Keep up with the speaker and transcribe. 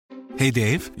Hey,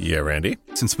 Dave. Yeah, Randy?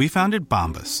 Since we founded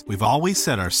Bombas, we've always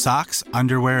said our socks,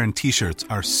 underwear, and T-shirts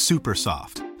are super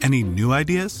soft. Any new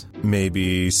ideas?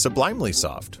 Maybe sublimely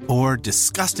soft. Or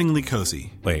disgustingly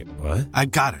cozy. Wait, what? I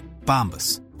got it.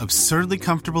 Bombas. Absurdly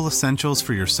comfortable essentials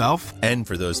for yourself and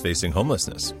for those facing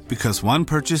homelessness. Because one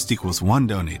purchased equals one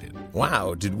donated.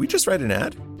 Wow, did we just write an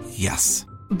ad? Yes.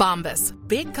 Bombas.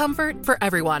 Big comfort for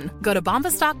everyone. Go to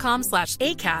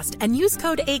bombas.com/ACAST and use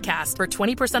code ACAST for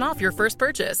 20% off your first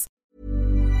purchase.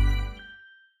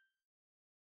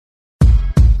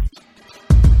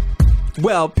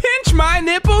 Well, pinch my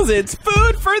nipples, it's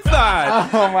food for thought.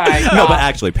 Oh my god. No, but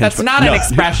actually, pinch that's not an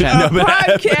expression. A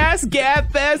podcast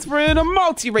gabfest wherein a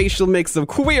multiracial mix of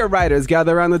queer writers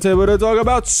gather around the table to talk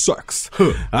about sex,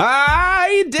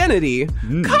 identity,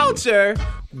 culture,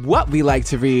 what we like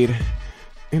to read,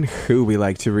 and who we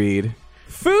like to read.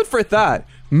 Food for thought.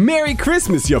 Merry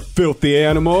Christmas, you filthy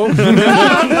animal.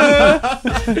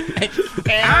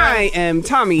 I am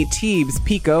Tommy Teebs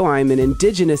Pico. I'm an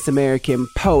indigenous American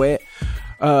poet,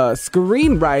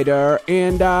 screenwriter,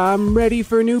 and I'm ready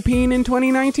for new peen in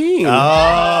 2019.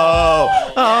 Oh,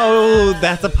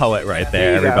 that's a poet right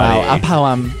there, everybody. Wow, a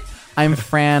poem. I'm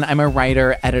Fran. I'm a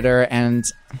writer, editor, and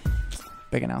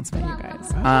big announcement, you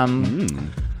guys.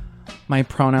 My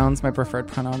pronouns, my preferred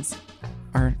pronouns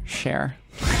are share.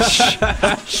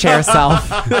 Share self.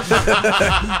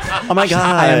 Oh my god.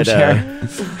 I am Cher.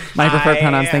 My preferred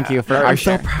pronouns. Thank you for. I'm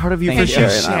so proud of you for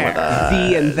sharing.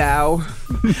 Thee and thou.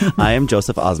 I am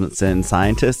Joseph Osmundson,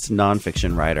 scientist,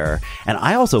 nonfiction writer, and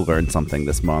I also learned something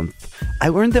this month. I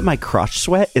learned that my crotch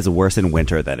sweat is worse in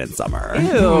winter than in summer.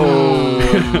 Ew.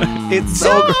 It's so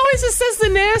Joe always just says the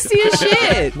nastiest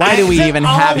shit. Why do we even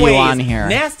have you on here?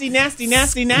 Nasty, nasty,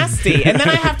 nasty, nasty. And then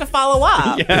I have to follow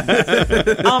up.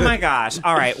 Oh my gosh.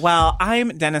 All right. Well,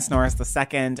 I'm Dennis Norris II,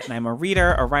 and I'm a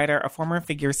reader, a writer, a former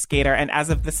figure skater. And as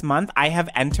of this month, I have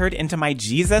entered into my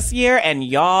Jesus year. And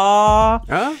y'all,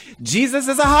 Jesus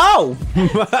is a hoe.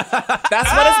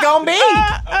 That's what it's going to be.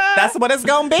 That's what it's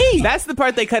going to be. That's the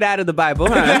part they cut out of the Bible,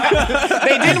 huh?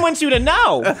 They didn't want you to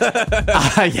know.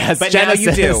 Yes, But Genesis.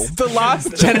 now you do. The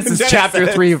lost Genesis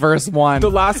chapter 3 verse 1.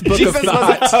 The lost book Jesus of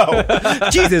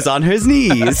thought. Jesus on his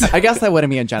knees. I guess that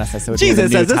wouldn't be in Genesis. It would Jesus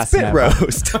be in as the New a spit Testament.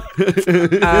 roast.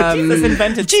 Jesus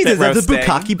invented Jesus spit as a roasting.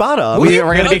 bukkake bottom. We're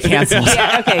going to be canceled.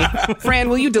 Yeah, okay. Fran,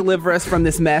 will you deliver us from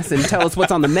this mess and tell us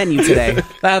what's on the menu today?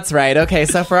 That's right. Okay,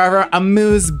 so for our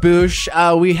amuse-bouche,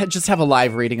 we just have a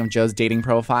live reading of Joe's dating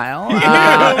profile.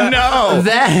 Oh no.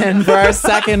 Then, for our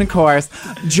second course,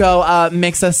 Joe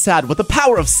makes us sad with the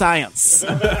power of science.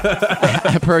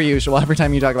 Per usual, every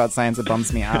time you talk about science, it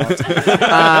bums me out.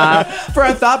 For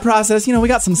our thought process, we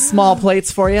got some small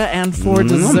plates for you. And for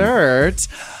dessert,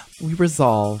 we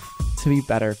resolve to be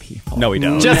better people. No, we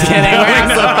don't. Just kidding. We're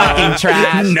so fucking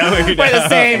trash. No, we We're the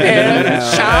same here.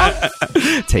 Shop.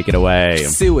 Take it away.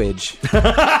 Sewage.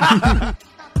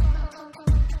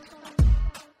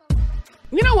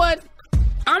 You know what?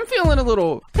 I'm feeling a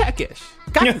little peckish.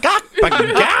 I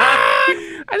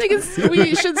think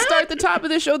we should start the top of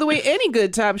the show the way any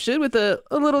good top should, with a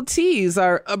little tease.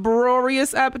 Our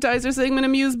uproarious appetizer segment,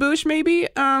 amuse-bouche, maybe.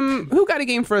 Who got a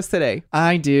game for us today?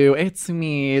 I do. It's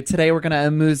me. Today we're going to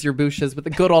amuse your bouches with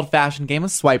the good old-fashioned game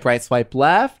of swipe right, swipe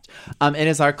left. It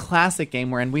is our classic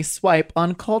game wherein we swipe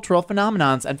on cultural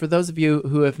phenomenons. And for those of you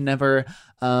who have never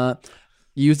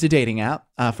used a dating app,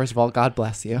 first of all, God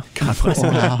bless you. God bless you.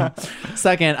 Wow.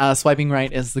 Second, swiping right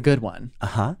is the good one.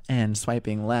 Uh-huh. And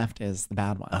swiping left is the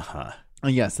bad one. Uh-huh.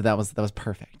 Yeah, so that was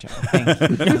perfect, Joe. Thank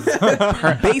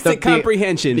you. Basic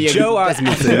comprehension. Joe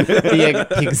Osmundson.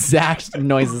 The exact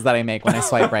noises that I make when I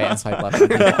swipe right and swipe left.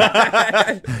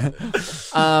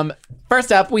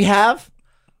 First up, we have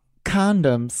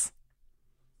condoms.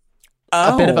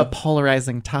 A bit of a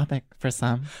polarizing topic for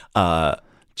some.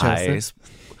 Joseph?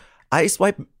 I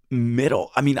swipe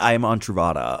middle. I mean, I am on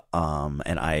Truvada,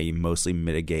 and I mostly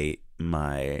mitigate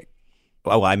my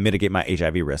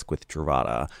HIV risk with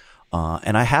Truvada.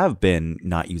 And I have been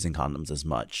not using condoms as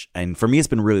much. And for me, it's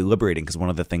been really liberating, because one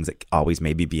of the things that always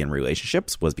made me be in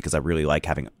relationships was because I really like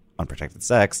having unprotected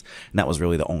sex. And that was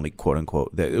really the only quote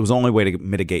unquote, it was the only way to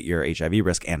mitigate your HIV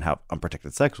risk and have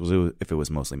unprotected sex was if it was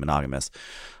mostly monogamous.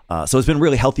 So it's been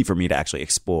really healthy for me to actually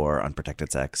explore unprotected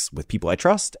sex with people I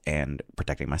trust and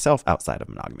protecting myself outside of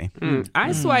monogamy.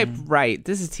 I swipe right.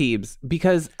 This is Teebs,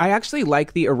 because I actually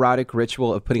like the erotic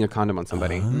ritual of putting a condom on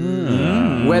somebody.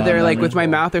 Whether like with my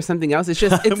mouth or something else. It's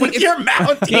just With your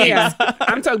mouth, Teebs. Yeah,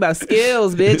 I'm talking about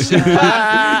skills, bitch.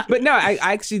 But no, I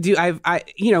actually do.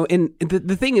 And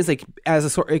the thing is, like, as a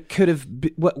sort, it could have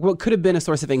what could have been a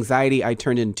source of anxiety, I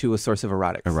turned into a source of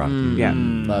erotic. Erotic. Yeah.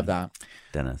 Love that.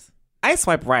 Dennis. I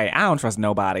swipe right. I don't trust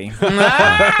nobody.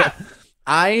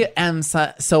 I am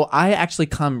so I actually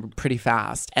come pretty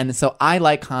fast, and so I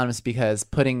like condoms because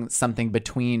putting something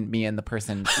between me and the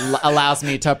person allows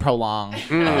me to prolong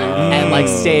and like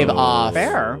stave off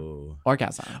Fair.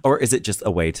 orgasm. Or is it just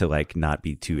a way to like not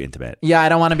be too intimate? Yeah, I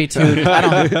don't want to be too. I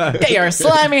don't get your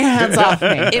slimy hands off me.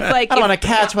 If like I don't want to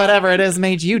catch whatever it is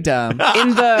made you dumb.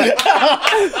 in the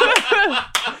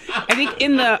I think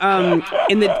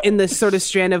in the sort of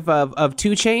strand of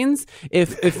 2 Chainz,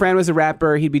 if Fran was a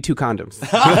rapper, he'd be 2 condoms.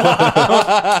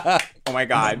 Oh my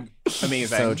God.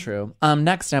 Amazing. So true.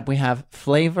 Next up we have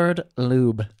flavored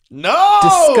lube. No!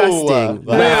 Disgusting.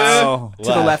 Wow. To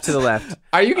the left, to the left.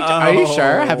 Are you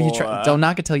sure? Have you tried? Don't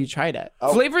knock it till you tried it.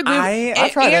 Flavored lube, I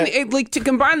tried and like to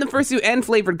combine the first 2 and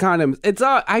flavored condoms. It's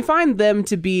I find them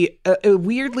to be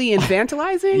weirdly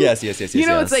infantilizing. Yes. You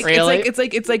know, yes. it's like Really? it's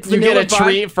like You vanilla get a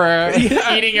treat for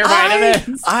eating your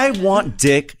vitamins. I want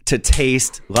dick to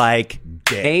taste like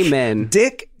dick. Amen.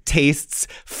 Dick tastes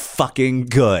fucking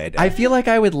good. I feel like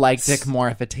I would like dick more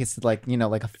if it tasted like,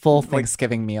 like a full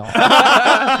Thanksgiving meal.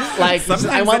 Like Sometimes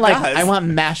I it does. want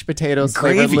mashed potatoes,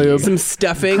 flavored Gravy. lube. Some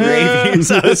stuffing.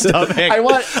 Stomach. I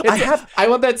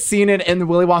want that scene in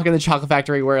Willy Wonka and the Chocolate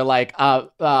Factory where like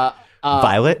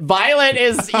Violet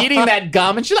is eating that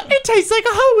gum and she's like, it tastes like a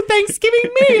whole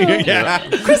Thanksgiving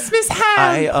meal. Christmas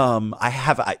ham.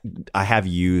 I have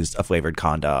used a flavored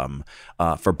condom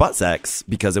for butt sex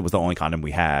because it was the only condom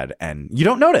we had, and you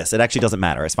don't notice. It actually doesn't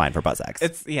matter. It's fine for butt sex.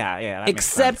 It's that makes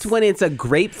Except sense. when it's a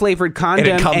grape flavored condom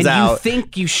And it comes you out.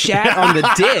 think you shat on the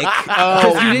dick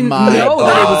because you didn't know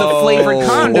that it was a flavored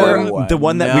condom. or the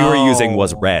one that we were using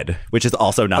was red, which is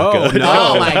also not good.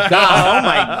 Oh my god. Oh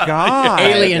my God.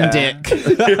 Alien dick.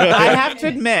 I have to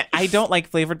admit, I don't like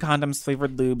flavored condoms,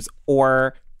 flavored lubes,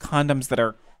 or condoms that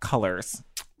are colors.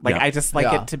 Like, Yeah. I just like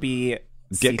Yeah. it to be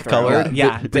Dick see-through. colored?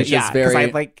 Yeah, Which is very-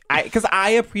 because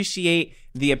I appreciate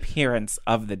the appearance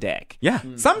of the dick. Yeah.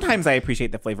 Sometimes I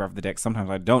appreciate the flavor of the dick. Sometimes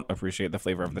I don't appreciate the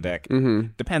flavor of the dick.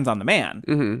 Depends on the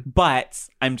man. But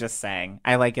I'm just saying,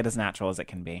 I like it as natural as it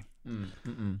can be.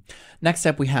 Next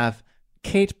up we have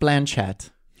Kate Blanchett.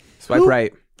 Swipe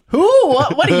right. Who?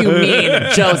 What do you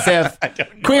mean, Joseph?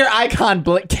 Queer icon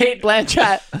Kate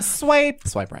Blanchett. Swipe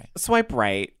right. Swipe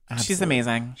right. She's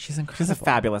amazing. She's She's a incredible.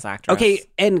 fabulous actress. Okay,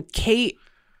 and Kate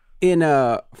in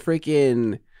a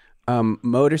freaking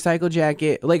motorcycle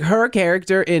jacket, like her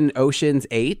character in Ocean's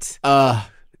 8.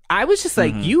 I was just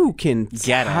like, you can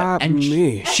Get it. top And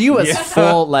me. she was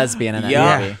full lesbian in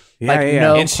that movie. Yeah, Like yeah.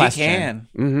 no and question.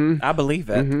 she can. I believe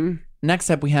it. Next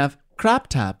up we have crop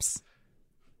tops.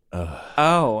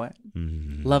 Oh,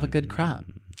 Love a good crop.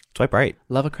 Swipe right.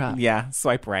 Love a crop. yeah.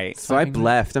 Swipe right. Swipe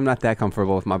left. I'm not that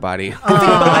comfortable with my body.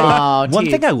 Oh, One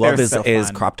thing I love They're is so is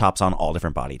fun. crop tops on all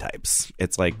different body types.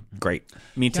 It's like great.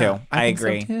 Me too. Yeah, I think so,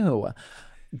 agree. too.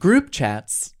 Group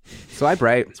chats. Swipe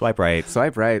right. Swipe right.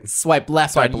 Swipe right. Swipe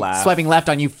left. Swipe on, left. Swiping left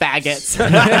on you faggots.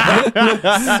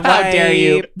 How dare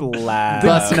you? Left.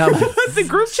 Busting up. The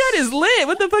group chat is lit.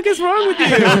 What the fuck is wrong with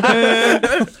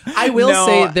you? I will No.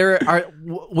 say there are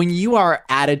when you are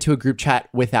added to a group chat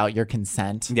without your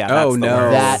consent. Yeah. Oh, That's the no.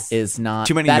 worst. That is not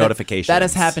Too many that- notifications. That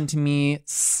has happened to me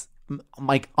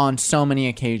like on so many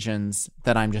occasions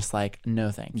that I'm just like, no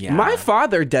thank you. Yeah. My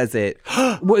father does it.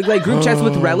 Like group chats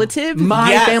with relatives. My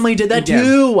Yes. family did that Yeah.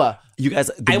 too. You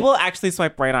guys, I will actually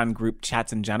swipe right on group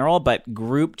chats in general, but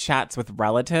group chats with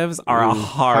relatives are a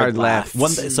hard left.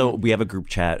 So we have a group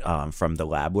chat from the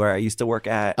lab where I used to work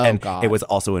at, Oh, and God. it was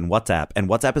also in WhatsApp. And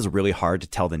WhatsApp is really hard to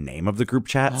tell the name of the group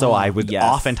chat, so I would yes.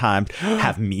 oftentimes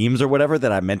have memes or whatever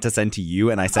that I meant to send to you,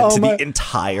 and I sent to my- the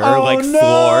entire Oh,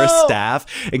 floor no. staff,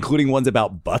 including ones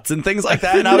about butts and things like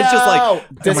that. And I was just like, No.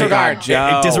 Disregard,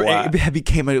 Joe. It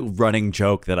became a running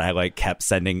joke that I like kept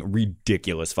sending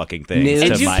ridiculous fucking things Nudes.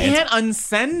 to And you my. can't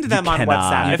unsend them on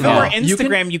cannot. WhatsApp. If it No. were You can-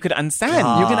 Instagram, you could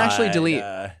unsend. You can actually delete. You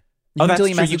Oh, can that's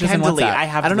delete true. You messages can in delete. WhatsApp. I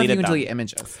have I don't know if you deleted can them. delete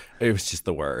images. It was just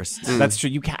the worst. That's true.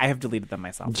 I have deleted them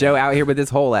myself. Joe out here with his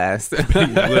whole ass.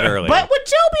 Literally. But would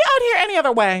Joe be out here any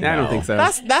other way? I don't think so.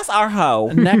 That's our hoe.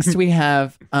 Next, we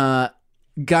have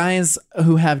guys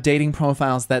who have dating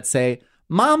profiles that say,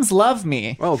 "Moms love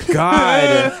me." Oh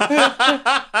God.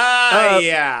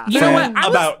 Yeah. You know what? I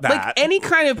about was, like that. any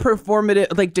kind of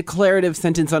performative, like declarative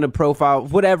sentence on a profile,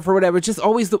 whatever, just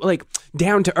always like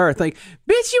down to earth. Like,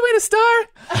 bitch, you ain't a star.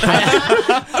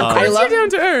 Of course you're down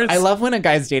to earth. I love when a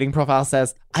guy's dating profile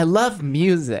says, "I love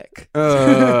music."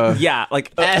 Yeah,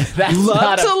 like That's love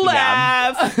not to a-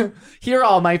 laugh. Here are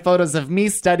all my photos of me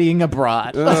studying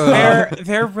abroad.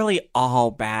 they're really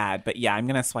all bad. But yeah, I'm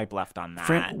gonna swipe left on that.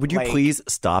 Fran, would you Like, please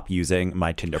stop using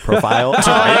my Tinder profile to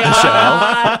write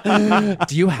the show?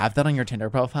 Do you have that on your Tinder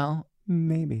profile?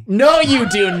 Maybe. No, you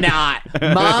do not.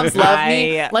 Moms love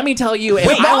me. Let me tell you, if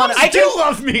I want, I do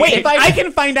love me. Wait, I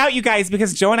can find out, you guys,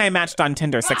 because Joe and I matched on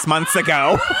Tinder 6 months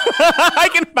ago. I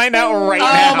can find out right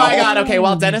now. Oh my God. Okay,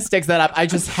 while Dennis digs that up, I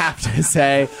just have to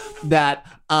say that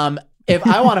if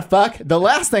I want to fuck, the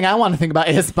last thing I want to think about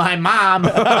is my mom.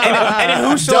 and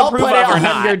who she'll Don't approve put it of or on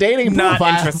not. your dating Not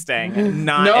profile. interesting.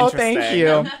 Not No, interesting. thank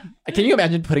you. Can you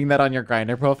imagine putting that on your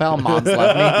Grindr profile? Moms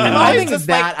love me. I think just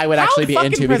that like, I would how actually be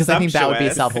fucking into because I think that would be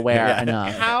presumptuous. self-aware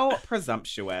enough. How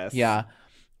presumptuous. Yeah.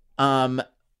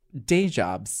 Day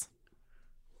jobs.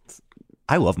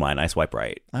 I love mine. I swipe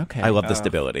right. Okay. I love the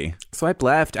stability. Swipe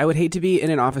left. I would hate to be in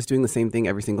an office doing the same thing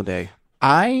every single day.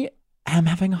 I am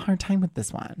having a hard time with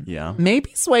this one. Yeah.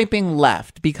 Maybe swiping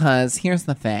left because here's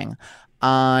the thing.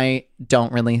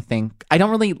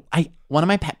 One of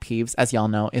my pet peeves, as y'all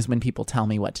know, is when people tell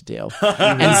me what to do.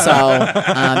 And so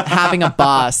having a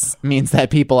boss means that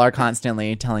people are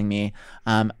constantly telling me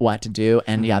what to do.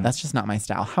 And yeah, that's just not my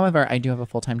style. However, I do have a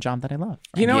full-time job that I love.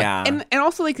 You know, Yeah. and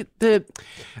also like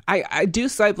I do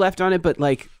swipe left on it, but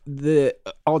like the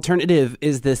alternative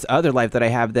is this other life that I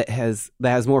have that has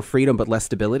more freedom but less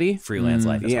stability. Freelance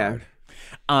life is Yeah. hard.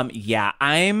 Yeah,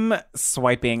 I'm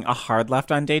swiping a hard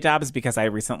left on day jobs because I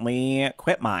recently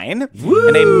quit mine.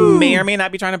 And I may or may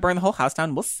not be trying to burn the whole house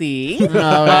down. We'll see.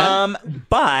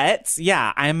 But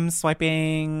yeah, I'm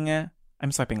swiping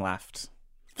left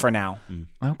for now.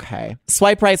 Okay.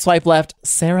 Swipe right, swipe left.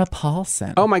 Sarah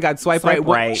Paulson. Oh my God, swipe right.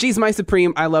 right. She's my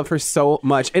supreme. I love her so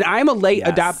much. And I'm a late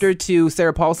adopter to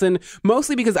Sarah Paulson,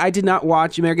 mostly because I did not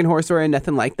watch American Horror Story and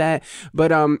nothing like that.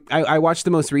 But I watched the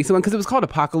most recent one because it was called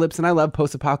Apocalypse, and I love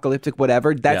post-apocalyptic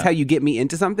whatever. That's how you get me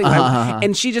into something.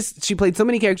 And she played so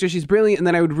many characters. She's brilliant. And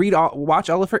then I would watch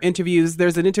all of her interviews.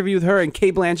 There's an interview with her and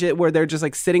Cate Blanchett where they're just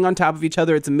like sitting on top of each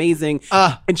other. It's amazing.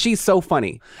 And she's so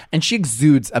funny. And she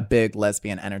exudes a big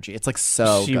lesbian energy. It's like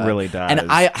so She good. really does. And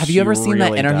have you She ever seen that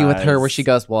really interview with her does. where she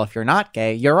goes, well, if you're not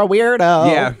gay, you're a weirdo.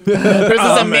 Yeah. There's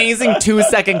this amazing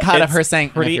 2-second cut of It's her saying,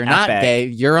 if pretty you're not epic. gay,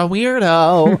 you're a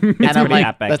weirdo. And I'm Pretty like,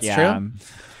 epic, that's yeah. true.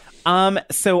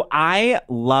 So I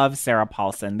love Sarah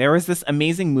Paulson. There was this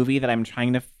amazing movie that I'm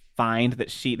trying to find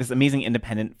this amazing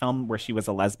independent film where she was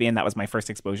a lesbian. That was my first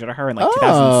exposure to her in like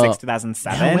 2006,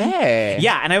 2007. No way.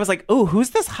 Yeah, and I was like, "Oh,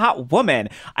 who's this hot woman?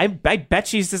 I bet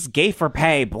she's just gay for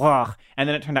pay." Blah. And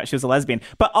then it turned out she was a lesbian.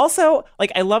 But also,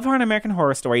 like, I love her in American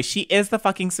Horror Story. She is the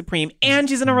fucking supreme, and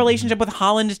she's in a relationship with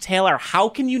Holland Taylor. How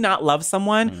can you not love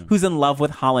someone who's in love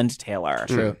with Holland Taylor?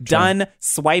 True. Done.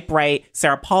 Swipe right.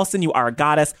 Sarah Paulson, you are a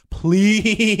goddess.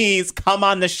 Please come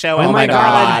on the show. Oh and my be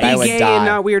God, Be I would gay die. and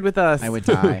not weird with us. I would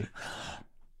die.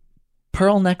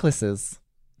 Pearl necklaces.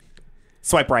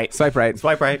 Swipe right. Swipe right.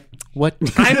 Swipe right. What?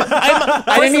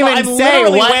 I didn't even say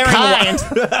what kind.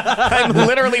 I'm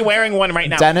literally wearing one right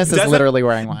now. Dennis is Doesn't- literally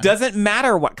wearing one. Doesn't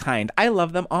matter what kind. I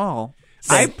love them all.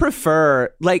 I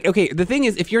prefer, like, okay, the thing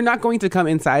is, if you're not going to come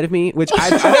inside of me, which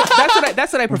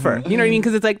that's what I prefer. You know what I mean?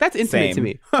 Because it's like, that's intimate Same. to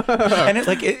me. And it's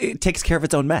like it takes care of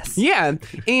its own mess. Yeah.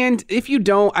 And if you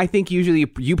don't, I think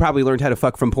usually you probably learned how to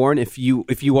fuck from porn if you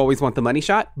always want the money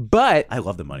shot. But I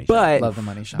love the money. but Love the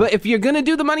money shot. But if you're gonna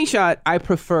do the money shot, I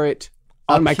prefer it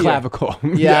on my here. clavicle.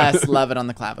 Yes, love it on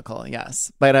the clavicle.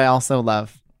 Yes. But I also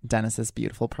love Dennis's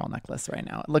beautiful pearl necklace right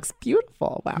now. It looks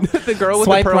beautiful. Wow. The girl with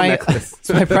Swipe the pearl right, necklace.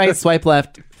 Swipe right, swipe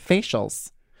left.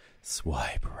 Facials.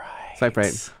 Swipe right. Swipe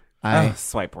right. I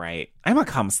Swipe right. I'm a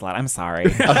cum slut. I'm sorry.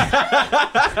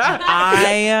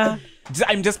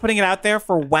 I'm just putting it out there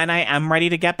for when I am ready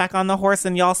to get back on the horse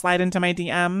and y'all slide into my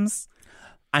DMs.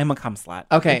 I'm a cum slut.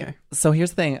 Okay, so here's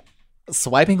the thing.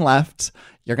 Swiping left,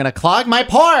 you're going to clog my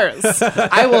pores.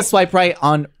 I will swipe right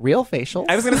on real facials.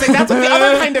 I was going to say that's what the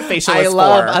other kind of facial I is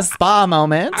love for. a spa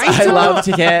moment. I love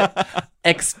to get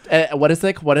what is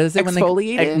it when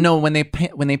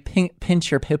Exfoliated? when they pinch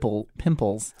your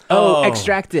pimples. Oh,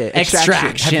 extract it.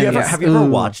 Extraction. Have you ever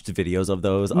watched videos of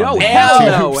those? No, on the hell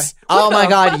YouTube? no. Oh my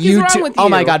God, fuck is wrong YouTube! with Oh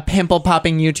my you? God, pimple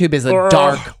popping YouTube is a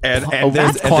dark And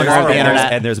corner of the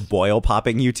internet. and there's boil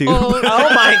popping YouTube. Oh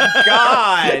my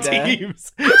God.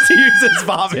 Teams is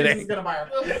vomiting.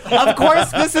 Of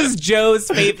course, this is Joe's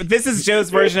favorite. This is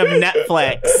Joe's version of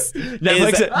Netflix.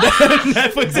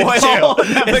 Netflix and chill.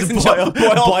 It's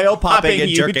boil popping and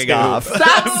jerking YouTube. off.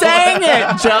 Stop saying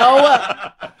it, Joe.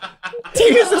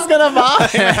 Tears is gonna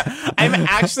vomit. I'm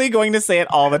actually going to say it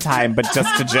all the time, but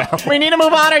just to Joe. We need to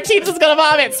move on. Our teeth is gonna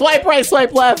vomit. Swipe right,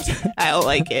 swipe left. I don't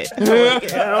like it. I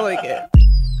don't like it.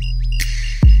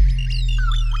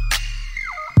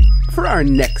 For our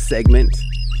next segment,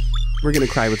 We're going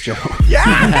to cry with Joe.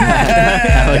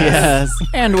 Yes.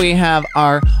 And we have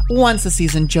our once a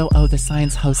season Joe O, the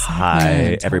science host. Hi,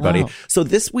 segment. everybody. Hello. So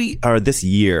this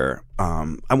year,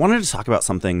 I wanted to talk about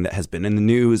something that has been in the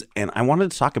news, and I wanted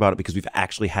to talk about it because we've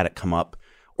actually had it come up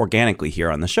organically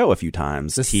here on the show a few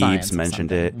times. The science Teebs of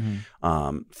mentioned it.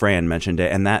 Fran mentioned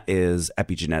it, and that is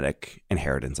epigenetic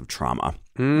inheritance of trauma.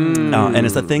 And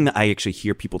it's a thing that I actually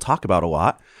hear people talk about a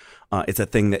lot. It's a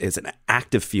thing that is an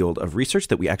active field of research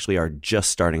that we actually are just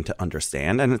starting to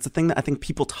understand. And it's a thing that I think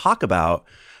people talk about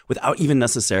without even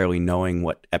necessarily knowing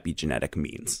what epigenetic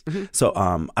means. So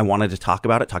I wanted to talk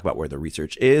about where the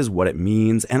research is, what it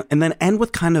means, and then end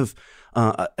with kind of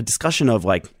a discussion of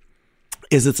like,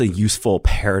 is this a useful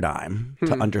paradigm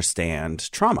to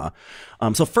understand trauma?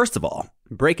 So first of all,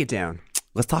 Break it down.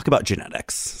 let's talk about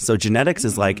genetics. So genetics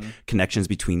is like connections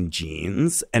between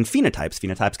genes and phenotypes.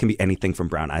 Phenotypes can be anything from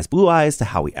brown eyes, blue eyes to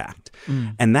how we act.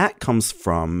 And that comes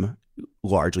from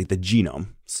largely the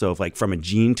genome. So like from a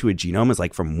gene to a genome is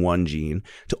like from one gene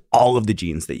to all of the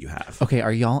genes that you have. Okay,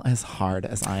 are y'all as hard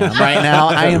as I am right now?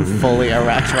 I am fully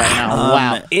erect right now.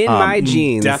 Wow. In my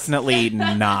genes. Definitely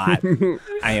not.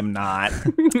 I am not.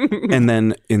 And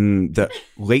then in the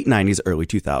late 90s, early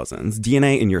 2000s,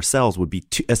 DNA in your cells would be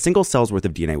a single cell's worth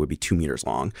of DNA would be 2 meters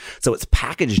long. So it's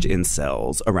packaged in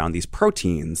cells around these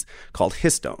proteins called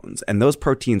histones. And those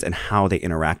proteins and how they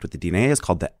interact with the DNA is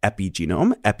called the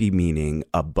epigenome, epi meaning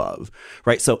above,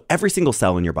 right? So every single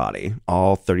cell in your body,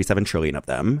 all 37 trillion of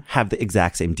them, have the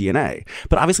exact same DNA.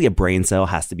 But obviously a brain cell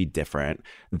has to be different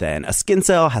than a skin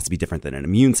cell, has to be different than an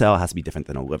immune cell, has to be different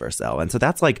than a liver cell. And so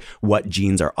that's like what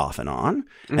genes are off and on.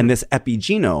 And this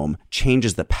epigenome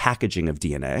changes the packaging of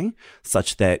DNA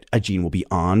such that a gene will be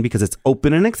on because it's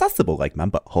open and accessible, like my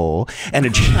butthole. And a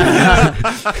gene,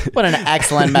 What an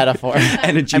excellent metaphor.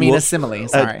 and a gene a simile.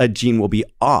 Sorry. a gene will be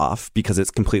off because it's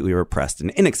completely repressed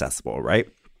and inaccessible, right?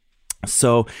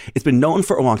 So it's been known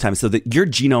for a long time so that your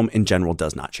genome in general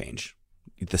does not change.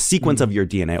 The sequence of your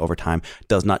DNA over time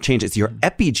does not change. It's your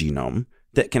epigenome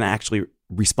that can actually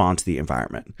respond to the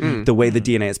environment. The way the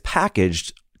DNA is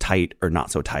packaged, tight or not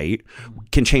so tight,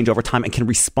 can change over time and can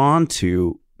respond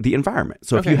to the environment.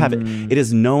 So if you have it,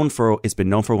 it's been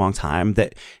known for a long time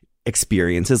that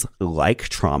experiences like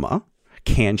trauma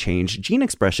can change gene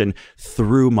expression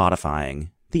through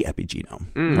modifying the epigenome,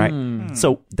 right?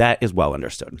 So that is well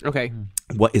understood. Okay.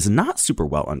 What is not super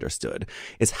well understood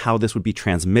is how this would be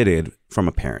transmitted from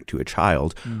a parent to a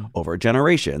child over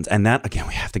generations. And that, again,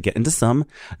 we have to get into some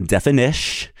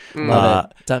definition. Love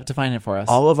it. Define it for us.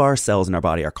 All of our cells in our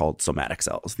body are called somatic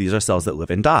cells. These are cells that live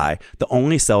and die. The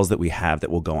only cells that we have that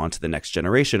will go on to the next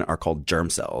generation are called germ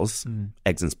cells,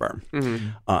 eggs and sperm.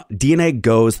 DNA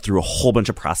goes through a whole bunch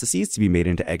of processes to be made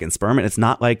into egg and sperm. And it's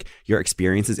not like your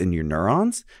experiences in your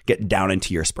neurons get down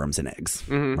into your sperms and eggs,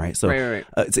 right? So Right.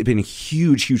 It's been a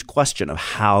huge question of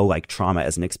how like trauma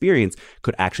as an experience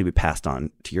could actually be passed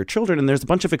on to your children. And there's a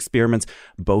bunch of experiments,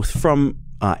 both from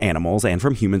animals and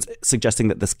from humans, suggesting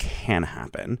that this can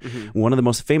happen. One of the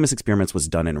most famous experiments was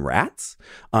done in rats,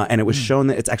 and it was shown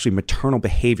that it's actually maternal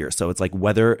behavior. So it's like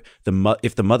whether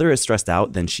if the mother is stressed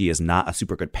out, then she is not a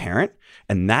super good parent,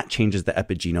 and that changes the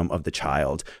epigenome of the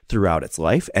child throughout its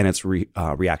life and its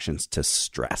reactions to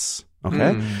stress.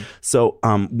 Okay. So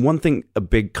one thing, a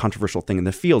big controversial thing in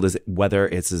the field is whether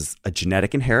it's a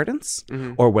genetic inheritance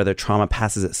or whether trauma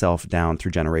passes itself down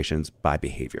through generations by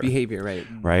behavior. Behavior, right.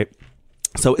 Right.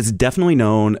 So it's definitely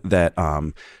known that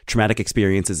traumatic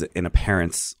experiences in a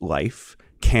parent's life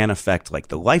can affect like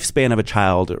the lifespan of a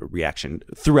child or reaction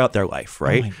throughout their life,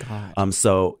 right? Oh my God.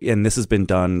 So, and this has been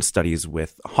done studies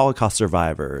with Holocaust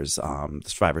survivors,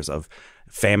 survivors of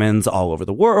famines all over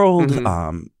the world,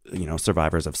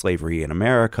 survivors of slavery in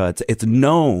America. It's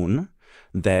known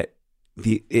that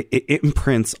it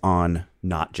imprints on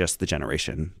not just the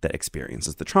generation that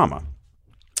experiences the trauma.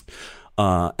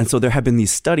 And so there have been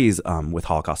these studies with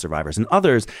Holocaust survivors and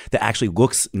others that actually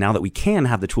looks, now that we can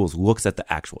have the tools, looks at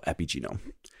the actual epigenome.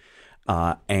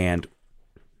 And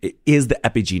it is the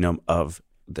epigenome of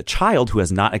the child who has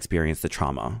not experienced the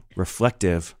trauma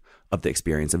reflective of the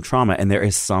experience of trauma. And there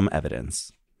is some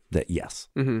evidence that yes,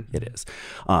 it is.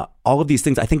 All of these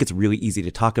things, I think it's really easy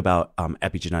to talk about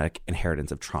epigenetic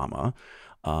inheritance of trauma.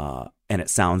 And it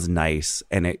sounds nice.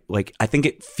 And I think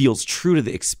it feels true to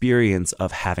the experience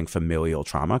of having familial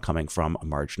trauma coming from a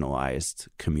marginalized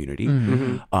community.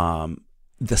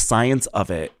 The science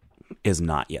of it is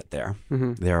not yet there.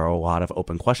 There are a lot of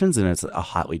open questions and it's a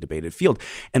hotly debated field.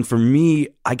 And for me,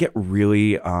 I get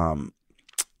really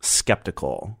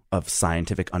skeptical of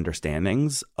scientific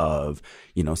understandings of,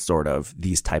 sort of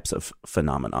these types of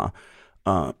phenomena,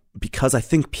 because I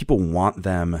think people want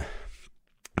them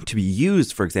to be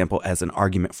used, for example, as an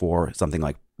argument for something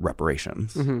like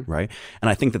reparations, right? And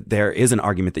I think that there is an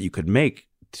argument that you could make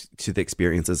to the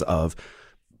experiences of,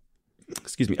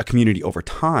 a community over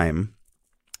time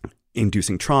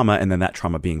inducing trauma, and then that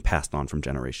trauma being passed on from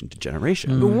generation to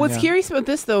generation. What's curious about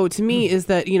this, though, to me, is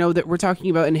that, that we're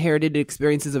talking about inherited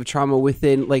experiences of trauma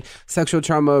within, like, sexual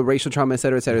trauma, racial trauma, et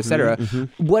cetera, et cetera, et cetera.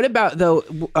 What about, though,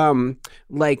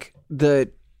 like,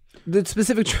 the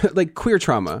specific, like, queer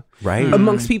trauma, right,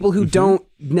 amongst people who don't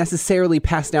necessarily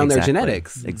pass down their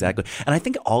genetics? Exactly. And I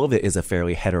think all of it is a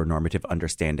fairly heteronormative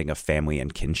understanding of family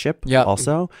and kinship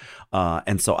also.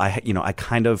 And so I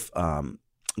kind of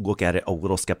look at it a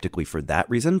little skeptically for that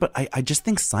reason, but I just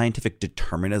think scientific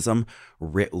determinism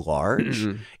writ large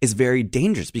is very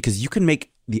dangerous, because you can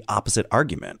make the opposite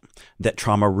argument that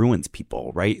trauma ruins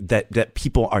people, right? That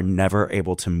people are never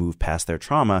able to move past their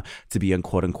trauma to be a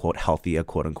quote unquote healthy, a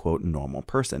quote unquote normal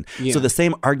person. So the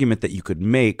same argument that you could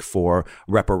make for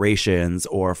reparations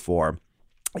or for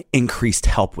increased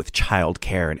help with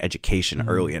childcare and education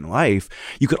early in life,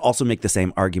 you could also make the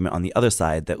same argument on the other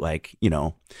side that, like,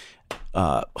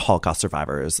 Holocaust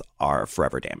survivors are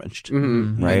forever damaged,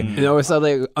 right? Or so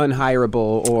they're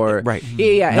unhireable, or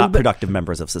not productive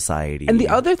members of society. And the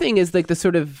other thing is, like, the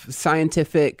sort of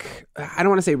scientific, I don't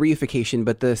want to say reification,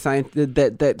 but the science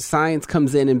that science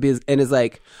comes in and is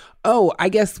like, oh, I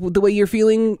guess the way you're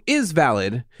feeling is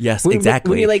valid. Yes,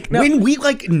 exactly. When you're like, no. When we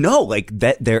know, like,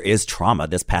 that there is trauma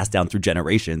that's passed down through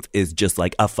generations is just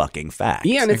like a fucking fact.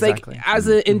 Yeah, and it's like, as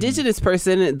an indigenous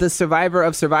person, the survivor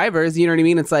of survivors, you know what I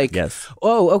mean? It's like,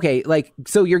 oh, okay, like,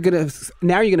 so you're gonna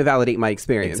validate my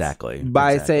experience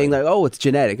by saying, like, oh, it's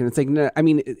genetic, and it's like, no, I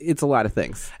mean, it's a lot of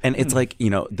things, and it's like,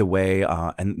 the way,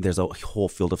 and there's a whole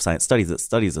field of science studies that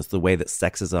studies this, the way that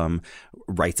sexism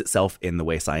writes itself in the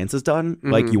way science is done.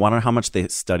 Like, you want to know how much they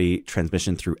study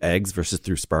transmission through eggs versus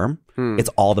through sperm? It's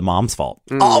all the mom's fault.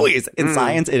 Always in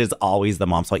science, it is always the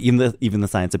mom's fault. Even the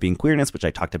science of being queerness, which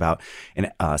I talked about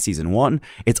in season 1,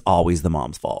 it's always the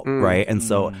mom's fault, right? And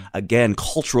so again,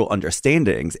 cultural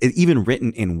understandings, even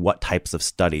written in what types of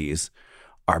studies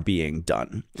are being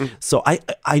done. So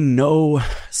I know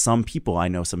some people. I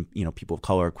know some people of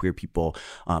color, queer people,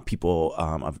 people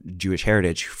of Jewish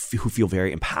heritage who feel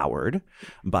very empowered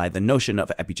by the notion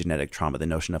of epigenetic trauma, the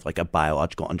notion of, like, a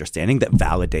biological understanding that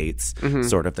validates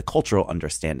sort of the cultural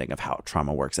understanding of how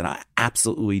trauma works. And I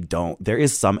absolutely don't.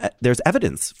 There's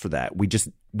evidence for that. We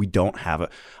don't have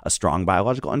a strong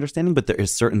biological understanding, but there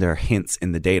are hints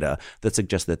in the data that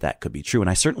suggest that could be true. And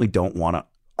I certainly don't want to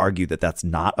argue that that's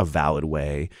not a valid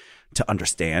way to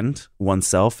understand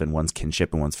oneself and one's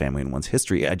kinship and one's family and one's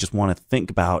history. I just want to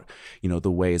think about, the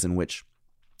ways in which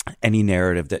any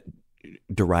narrative that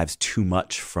derives too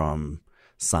much from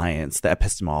science, the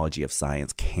epistemology of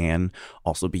science, can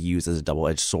also be used as a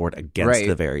double-edged sword against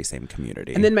the very same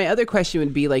community. And then my other question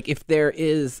would be, like, if there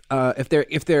is a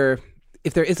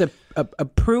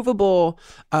provable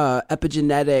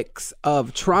epigenetics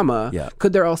of trauma,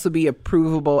 could there also be a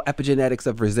provable epigenetics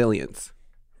of resilience?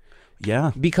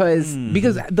 Yeah. Because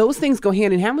those things go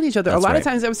hand in hand with each other. That's a lot of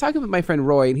times I was talking with my friend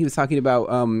Roy, and he was talking about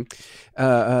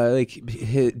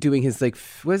doing his, like,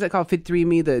 what is that called?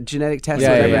 Fit3Me, the genetic test or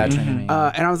whatever.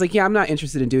 And I was like, I'm not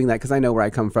interested in doing that because I know where I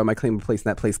come from. I claim a place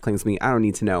and that place claims me. I don't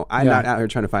need to know. I'm not out here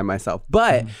trying to find myself.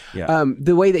 But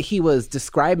the way that he was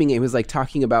describing it was, like,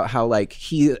 talking about how, like,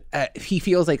 he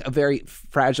feels like a very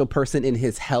fragile person in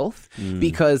his health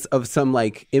because of some,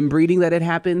 like, inbreeding that had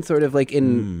happened sort of, like, back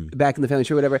in the family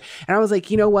tree or whatever. And I was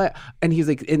like, you know what? And he was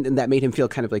like, and that made him feel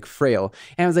kind of, like, frail.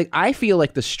 And I was like, I feel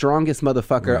like the strongest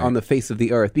motherfucker on the face of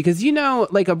the earth, because,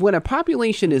 like, when a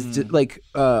population is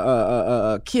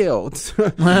killed,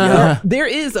 there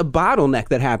is a bottleneck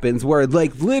that happens where,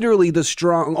 like, literally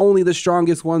only the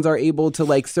strongest ones are able to,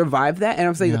 like, survive that. And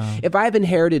I'm saying, if I've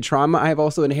inherited trauma, I have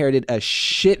also inherited a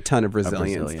shit ton of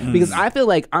resilience, because I feel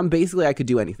like I could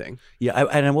do anything. Yeah,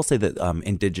 and I will say that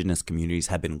indigenous communities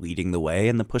have been leading the way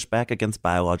in the pushback against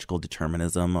biological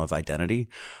determinism of identity.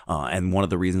 And one of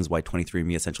the reasons why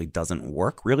 23andMe essentially doesn't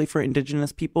work really for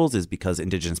indigenous peoples is because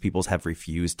indigenous peoples have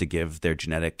refused to give their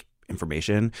genetic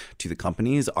information to the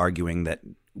companies, arguing that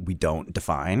we don't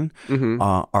define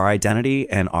our identity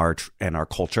and our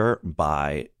culture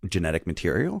by genetic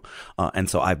material. And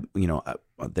so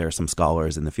there are some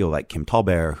scholars in the field like Kim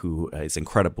Tallbear, who is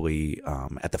incredibly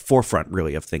at the forefront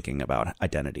really of thinking about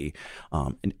identity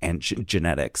and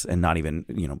genetics, and not even,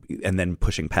 and then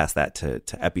pushing past that to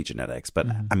epigenetics. But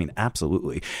I mean,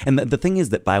 absolutely. And the thing is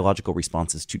that biological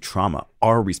responses to trauma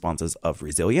are responses of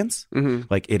resilience.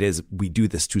 Like, it is, we do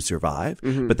this to survive.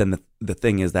 But then the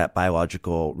thing is that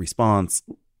biological response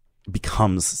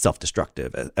becomes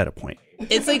self-destructive at a point.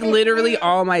 It's like literally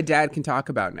all my dad can talk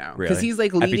about now, because Really? he's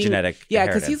like leading Epigenetic because he's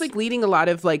inheritance. like leading a lot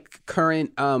of like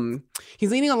current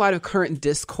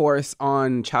discourse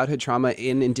on childhood trauma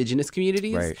in indigenous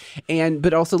communities, Right.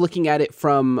 but also looking at it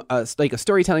from like a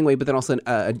storytelling way, but then also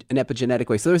an epigenetic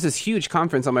way. So there was this huge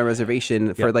conference on my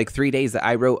reservation for like 3 days that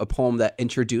I wrote a poem that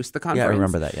introduced the conference. Yeah, I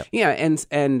remember that. Yep. Yeah,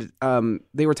 and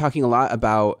they were talking a lot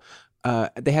about.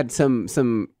 They had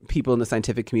some people in the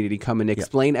scientific community come and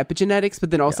explain epigenetics,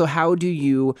 but then also how do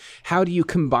you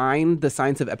combine the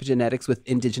science of epigenetics with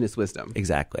indigenous wisdom?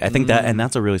 Exactly. I think that, and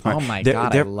that's a really smart. Oh my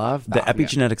God, I love that. The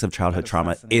epigenetics of childhood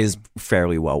trauma is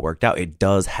fairly well worked out. It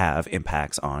does have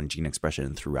impacts on gene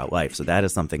expression throughout life. So that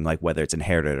is something like whether it's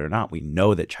inherited or not, we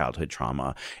know that childhood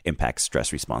trauma impacts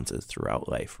stress responses throughout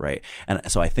life, right? And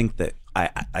so I think that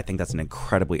I think that's an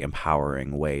incredibly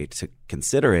empowering way to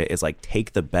consider it, is like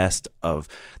take the best of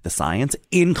the science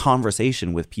in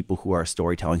conversation with people who are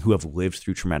storytelling, who have lived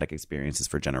through traumatic experiences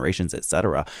for generations, et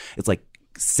cetera. It's like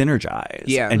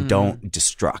synergize and don't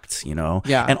destruct, you know?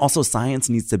 Yeah. And also science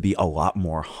needs to be a lot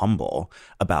more humble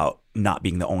about not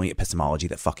being the only epistemology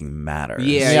that fucking matters.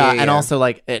 And also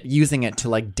like using it to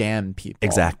like damn people.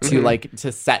 Exactly. To like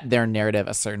to set their narrative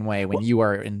a certain way when you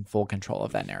are in full control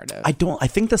of that narrative. I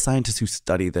think the scientists who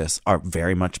study this are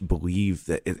very much believe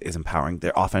that it is empowering.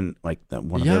 They're often like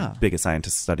one of the biggest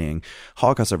scientists studying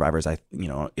Holocaust survivors,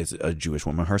 is a Jewish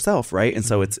woman herself, right? And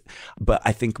so but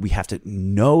I think we have to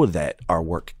know that our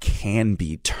work can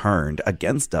be turned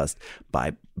against us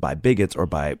by bigots or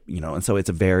by, and so it's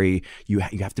a very, you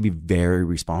have to be very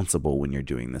responsible when you're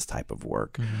doing this type of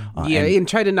work. And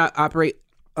try to not operate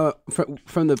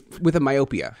with a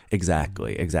myopia.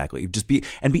 Exactly. Just be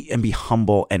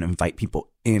humble and invite people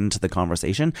into the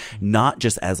conversation, not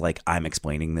just as like I'm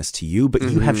explaining this to you, but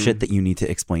you have shit that you need to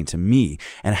explain to me,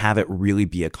 and have it really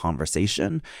be a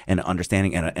conversation and an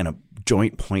understanding and a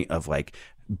joint point of like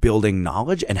building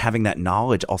knowledge, and having that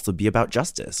knowledge also be about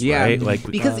justice, right? Like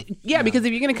because if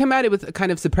you're going to come at it with a kind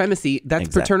of supremacy, that's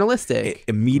paternalistic.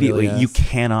 Immediately, Really you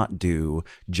cannot do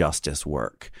justice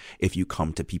work if you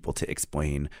come to people to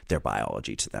explain their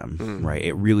biology to them, right?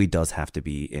 It really does have to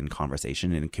be in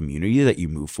conversation and in community that you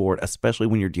move forward, especially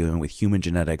when you're dealing with human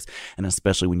genetics, and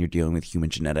especially when you're dealing with human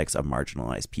genetics of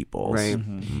marginalized peoples. Right.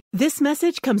 This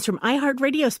message comes from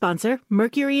iHeartRadio sponsor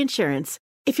Mercury Insurance.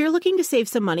 If you're looking to save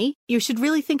some money, you should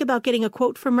really think about getting a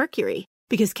quote from Mercury,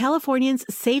 because Californians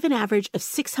save an average of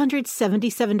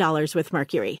 $677 with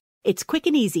Mercury. It's quick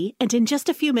and easy, and in just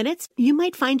a few minutes, you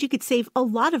might find you could save a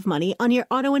lot of money on your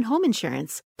auto and home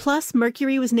insurance. Plus,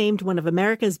 Mercury was named one of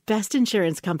America's best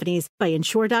insurance companies by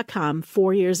Insure.com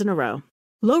 4 years in a row.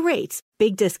 Low rates,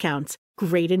 big discounts,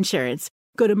 great insurance.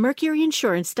 Go to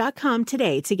MercuryInsurance.com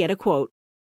today to get a quote.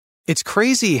 It's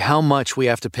crazy how much we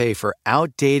have to pay for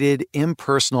outdated,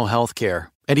 impersonal healthcare,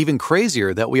 and even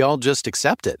crazier that we all just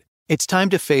accept it. It's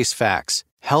time to face facts.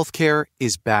 Healthcare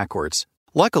is backwards.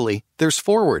 Luckily, there's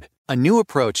Forward, a new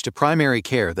approach to primary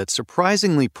care that's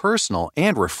surprisingly personal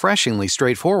and refreshingly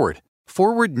straightforward.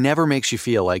 Forward never makes you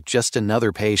feel like just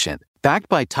another patient. Backed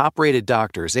by top-rated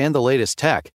doctors and the latest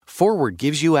tech, Forward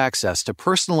gives you access to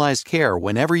personalized care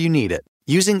whenever you need it.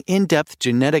 Using in-depth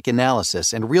genetic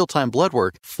analysis and real-time blood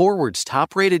work, Forward's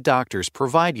top-rated doctors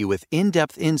provide you with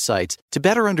in-depth insights to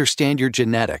better understand your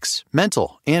genetics,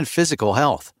 mental, and physical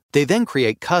health. They then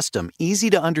create custom,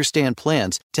 easy-to-understand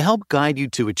plans to help guide you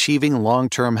to achieving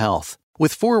long-term health.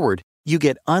 With Forward, you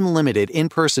get unlimited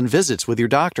in-person visits with your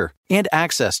doctor and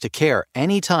access to care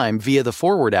anytime via the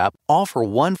Forward app, all for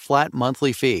one flat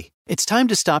monthly fee. It's time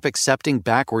to stop accepting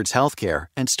backwards healthcare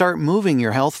and start moving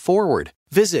your health forward.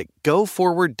 Visit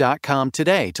GoForward.com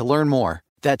today to learn more.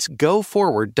 That's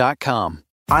GoForward.com.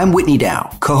 I'm Whitney Dow,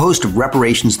 co-host of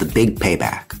Reparations: The Big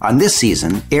Payback. On this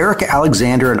season, Erica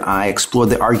Alexander and I explore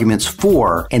the arguments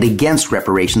for and against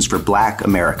reparations for Black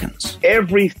Americans.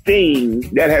 Everything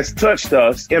that has touched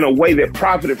us in a way that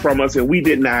profited from us and we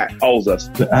did not owes us.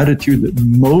 The attitude that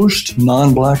most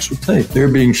non-Blacks would take. They're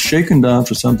being shaken down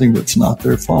for something that's not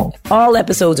their fault. All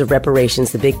episodes of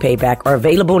Reparations: The Big Payback are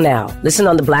available now. Listen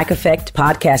on the Black Effect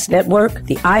Podcast Network,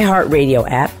 the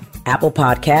iHeartRadio app, Apple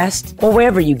Podcasts, or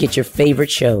wherever you get your favorite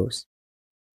shows.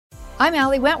 I'm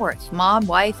Allie Wentworth, mom,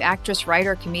 wife, actress,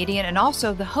 writer, comedian, and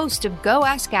also the host of Go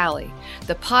Ask Allie,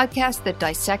 the podcast that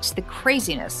dissects the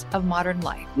craziness of modern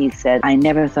life. He said, I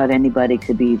never thought anybody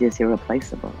could be this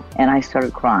irreplaceable. And I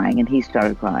started crying, and he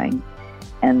started crying,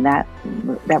 and that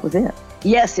was it.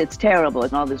 Yes, it's terrible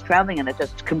and all this traveling, and it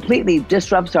just completely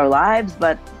disrupts our lives,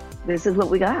 but this is what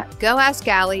we got. Go Ask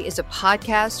Allie is a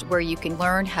podcast where you can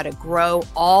learn how to grow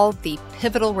all the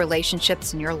pivotal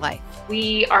relationships in your life.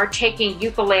 We are taking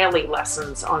ukulele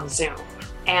lessons on Zoom,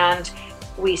 and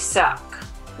we suck.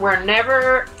 We're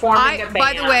never forming a band.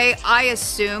 By the way, I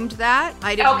assumed that.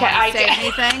 I didn't want to say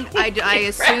anything. I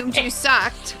assumed you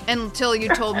sucked until you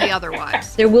told me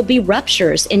otherwise. There will be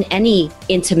ruptures in any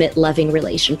intimate, loving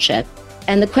relationship.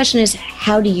 And the question is,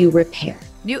 how do you repair?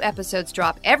 New episodes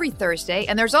drop every Thursday,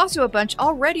 and there's also a bunch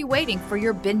already waiting for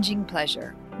your binging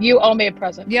pleasure. You owe me a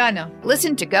present. Yeah, I know.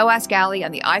 Listen to Go Ask Allie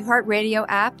on the iHeartRadio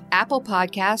app, Apple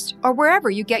Podcasts, or wherever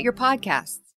you get your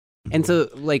podcasts. And so,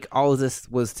 like, all of this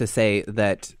was to say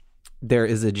that there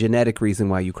is a genetic reason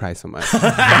why you cry so much.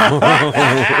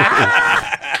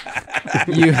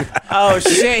 Oh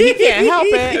shit! He can't help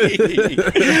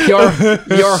it.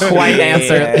 Your white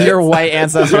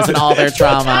ancestors and all their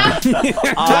trauma,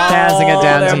 passing it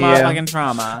down to you. Motherfucking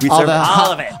trauma.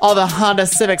 All of it. All the Honda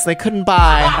Civics they couldn't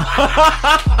buy.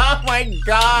 Oh my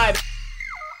god.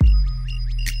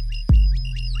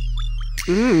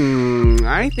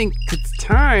 I think it's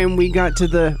time we got to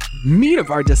the meat of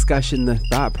our discussion, the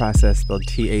thought process, spelled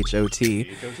THOT.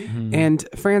 And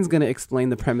Fran's going to explain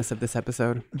the premise of this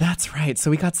episode. That's right.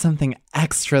 So we got something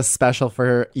extra special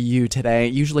for you today.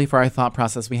 Usually for our thought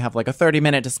process, we have like a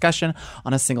 30-minute discussion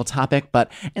on a single topic.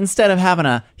 But instead of having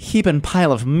a heaping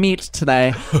pile of meat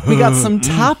today, we got some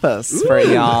tapas for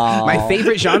y'all. My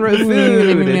favorite genre of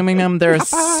food. There are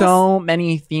so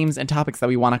many themes and topics that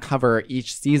we want to cover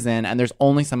each season, and there's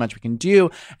only so much we can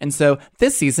do. And so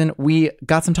this season, we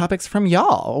got some topics from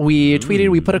y'all. We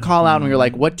tweeted, we put a call out, and we were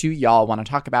like, what do y'all want to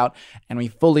talk about? And we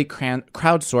fully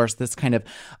crowdsourced this kind of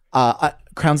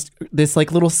this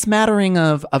like little smattering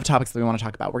of topics that we want to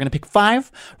talk about. We're going to pick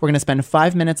 5. We're going to spend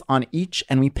 5 minutes on each,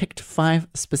 and we picked 5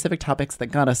 specific topics that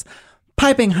got us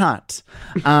piping hot.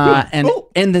 And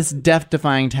in this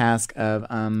death-defying task of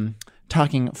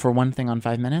talking for one thing on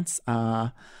 5 minutes,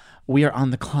 we are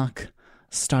on the clock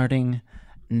starting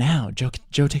now. Joe,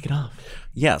 take it off.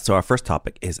 Yeah, so our first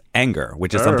topic is anger,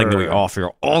 which is something that we all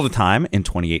feel all the time in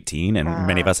 2018, and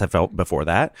many of us have felt before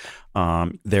that.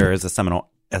 There is a seminal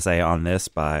essay on this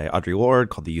by Audre Lorde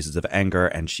called The Uses of Anger,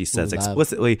 and she says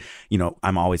explicitly,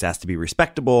 I'm always asked to be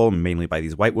respectable, mainly by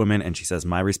these white women, and she says,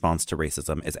 my response to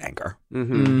racism is anger.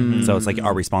 So it's like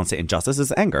our response to injustice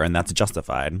is anger, and that's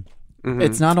justified.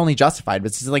 It's not only justified, but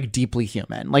it's just like deeply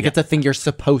human. Like it's a thing you're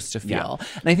supposed to feel.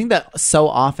 And I think that so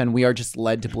often we are just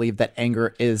led to believe that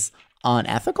anger is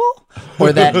unethical,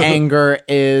 or that anger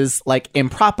is like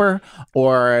improper,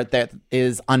 or that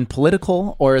is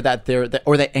unpolitical, or that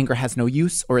that anger has no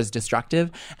use or is destructive.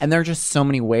 And there are just so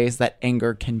many ways that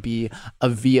anger can be a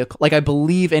vehicle. Like I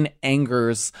believe in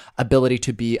anger's ability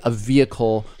to be a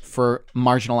vehicle for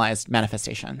marginalized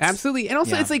manifestations. Absolutely. And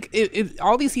also it's like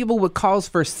all these people with calls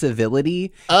for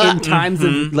civility in times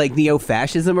of like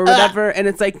neo-fascism or whatever, and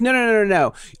it's like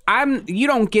no. You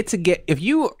don't get if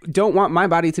you don't want my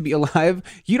body to be alive,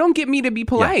 you don't get me to be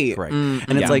polite. Yeah, right.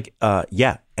 And it's like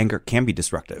anger can be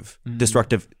destructive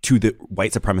to the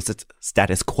white supremacist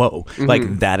status quo.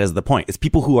 Like that is the point. It's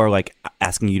people who are like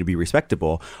asking you to be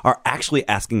respectable are actually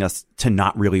asking us to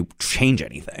not really change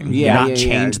anything.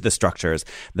 Change the structures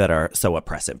that are so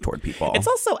oppressive toward people. It's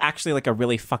also actually like a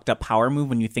really fucked up power move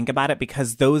when you think about it,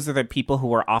 because those are the people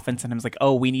who are often sometimes like,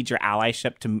 oh, we need your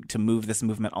allyship to move this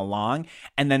movement along.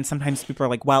 And then sometimes people are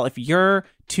like, well, if you're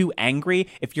too angry,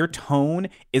 if your tone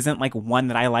isn't like one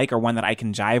that I like or one that I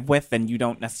can jive with, then you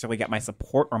don't necessarily get my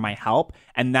support or my help.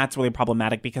 And that's really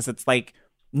problematic, because it's like,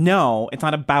 no, it's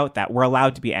not about that. We're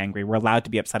allowed to be angry. We're allowed to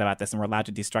be upset about this, and we're allowed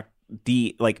to deconstruct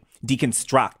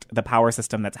the power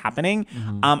system that's happening.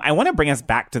 I want to bring us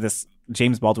back to this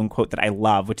James Baldwin quote that I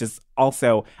love, which is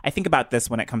also, I think about this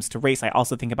when it comes to race. I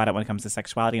also think about it when it comes to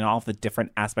sexuality and all of the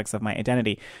different aspects of my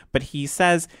identity. But he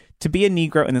says, to be a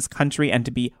Negro in this country and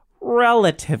to be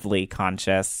relatively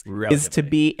conscious is to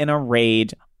be in a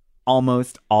rage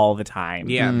almost all the time.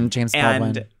 James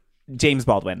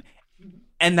Baldwin.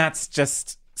 And that's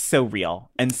just so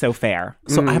real and so fair.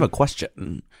 So I have a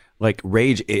question. Like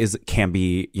rage can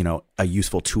be, a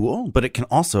useful tool, but it can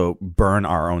also burn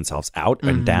our own selves out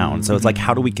and down. So it's like,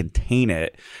 how do we contain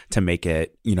it to make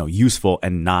it, useful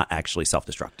and not actually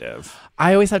self-destructive?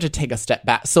 I always have to take a step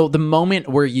back. So the moment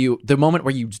where you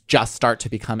just start to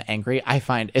become angry, I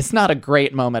find it's not a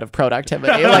great moment of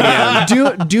productivity.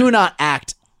 Like do not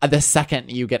act the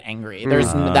second you get angry.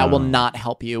 That will not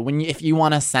help you. If you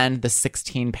want to send the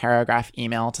 16 paragraph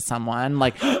email to someone,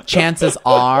 like chances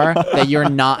are that you're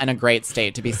not in a great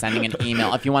state to be sending an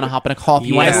email. If you want to hop in a call, if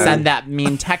you want to send that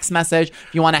mean text message,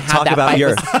 if you want to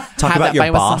have Talk have about that your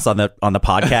fight with boss on the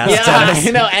podcast. Yeah,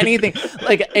 you know, anything.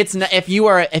 Like, it's not, if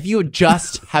you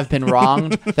just have been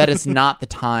wronged, that is not the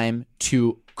time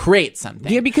to create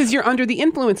something. Yeah, because you're under the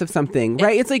influence of something,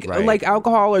 right? It's like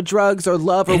alcohol or drugs or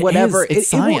love or whatever. It's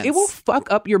science. It will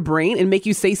fuck up your brain and make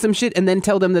you say some shit and then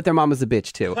tell them that their mama's a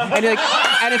bitch too. And you're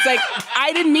like, and it's like,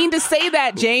 I didn't mean to say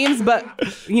that, James, but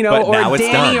you know, But now or it's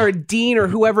Danny done. or Dean or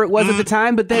whoever it was at the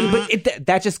time. But then,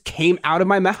 that just came out of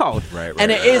my mouth. Right.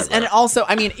 And it is, and also,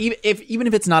 I mean, even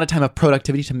if it's not a time of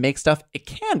productivity to make stuff, it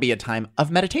can be a time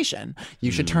of meditation.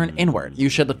 You should turn inward. You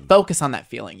should focus on that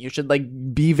feeling. You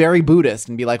should be very Buddhist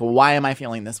and be like, why am I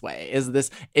feeling this way? Is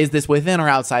this within or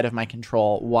outside of my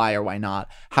control? Why or why not?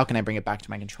 How can I bring it back to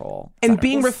my control? And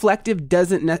being reflective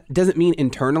doesn't mean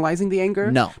internalizing the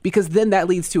anger. No, because then that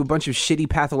leads to a bunch of shitty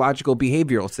pathological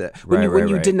behavioral shit. When you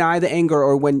Right. deny the anger,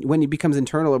 or when it becomes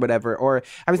internal or whatever. Or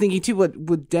I was thinking too,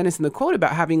 with Dennis in the quote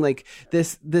about having like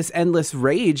this endless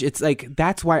rage. It's like,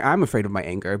 that's why I'm afraid of my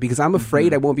anger, because I'm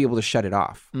afraid I won't be able to shut it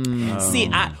off. See,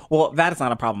 that is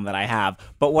not a problem that I have.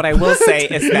 But what I will say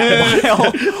is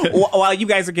that while you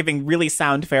guys are giving really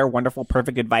sound, fair, wonderful,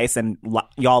 perfect advice, and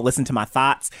y'all listen to my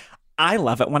thoughts, I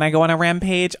love it when I go on a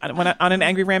rampage, on an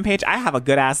angry rampage. I have a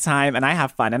good ass time and I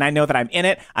have fun, and I know that I'm in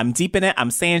it. I'm deep in it.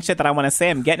 I'm saying shit that I want to say.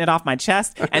 I'm getting it off my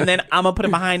chest, and then I'm gonna put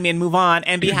it behind me and move on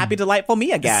and be happy, delightful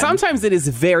me again. Sometimes it is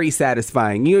very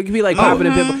satisfying. You can be like popping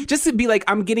a pimple, just to be like,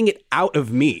 I'm getting it out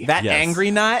of me. That angry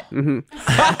nut. Mm-hmm.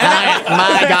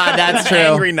 my God, that's true.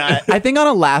 Angry nut. I think on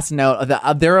a last note,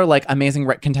 there are like amazing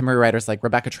contemporary writers like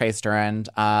Rebecca Traister and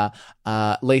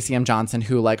Lacey M. Johnson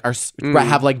who like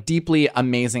have like deeply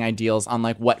amazing ideals on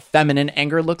like what feminine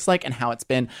anger looks like and how it's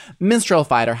been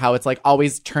minstrelified, or how it's like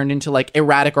always turned into like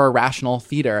erratic or irrational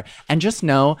theater. And just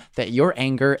know that your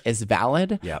anger is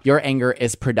valid. Yep. Your anger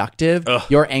is productive.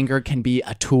 Your anger can be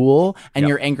a tool, and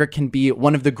your anger can be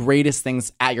one of the greatest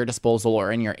things at your disposal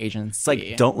or in your agency. It's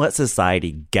like, don't let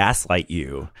society gaslight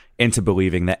you into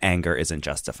believing that anger isn't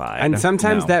justified. And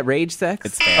sometimes that rage sex.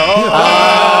 It's fair.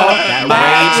 that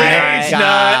rage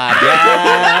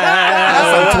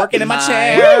I'm twerking in my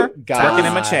chair. Twerking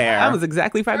in my chair. That was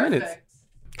exactly 5 minutes.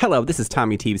 Hello, this is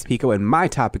Tommy Teebs Pico, and my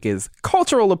topic is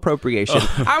cultural appropriation.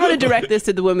 I want to direct this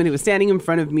to the woman who was standing in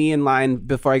front of me in line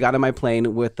before I got on my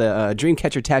plane with a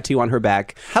Dreamcatcher tattoo on her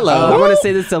back. Hello. I want to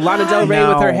say this to Lana Del Rey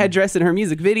with her headdress in her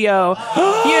music video. You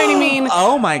know what I mean?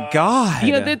 Oh my God.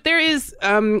 You know, there is,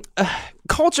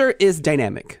 culture is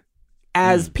dynamic.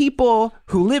 As people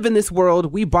who live in this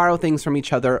world, we borrow things from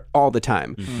each other all the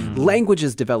time.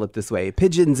 Languages develop this way.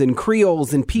 Pidgins and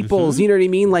Creoles and peoples, you know what I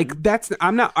mean? Like,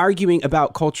 I'm not arguing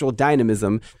about cultural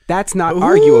dynamism. That's not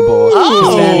arguable.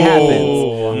 That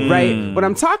happens, right? What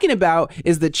I'm talking about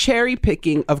is the cherry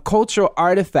picking of cultural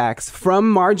artifacts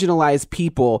from marginalized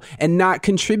people and not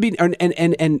contributing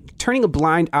and turning a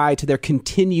blind eye to their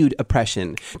continued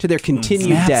oppression, to their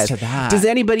continued Snaps death. to that. Does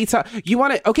anybody talk? You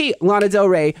want to? Okay, Lana Del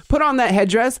Rey, put on that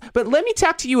headdress, but let me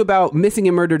talk to you about missing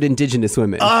and murdered Indigenous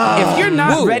women. If you're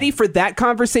not ready for that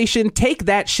conversation, take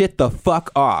that shit the fuck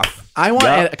off. I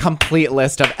want a complete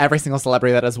list of every single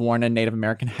celebrity that has worn a Native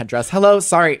American headdress. Hello,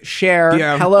 sorry, Cher.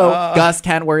 Yeah. Hello, Gus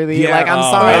Kentworthy. Yeah. Like, I'm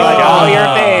sorry, like all your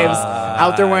faves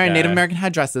out there wearing Native American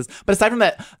headdresses. But aside from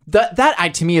that,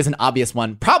 that to me is an obvious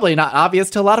one. Probably not obvious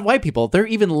to a lot of white people. There are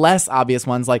even less obvious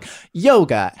ones like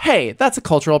yoga. Hey, that's a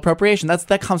cultural appropriation.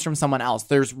 That comes from someone else.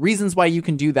 There's reasons why you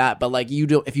can do that, but like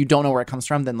if you don't know where it comes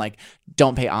from, then like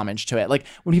don't pay homage to it. Like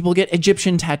when people get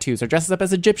Egyptian tattoos or dresses up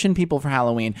as Egyptian people for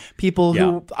Halloween, people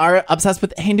who are obsessed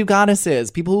with Hindu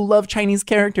goddesses, people who love Chinese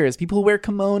characters, people who wear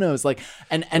kimonos, like,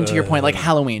 and to your point, like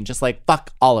Halloween, just like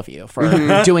fuck all of you for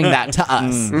doing that to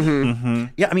us.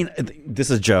 Yeah, I mean, this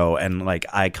is Joe, and like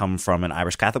I come from an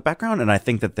Irish Catholic background, and I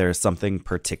think that there's something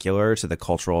particular to the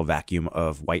cultural vacuum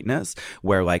of whiteness,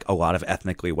 where like a lot of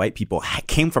ethnically white people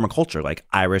came from a culture, like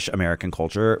Irish American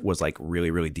culture was like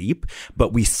really, really deep,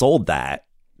 but we sold that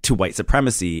to white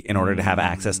supremacy in order to have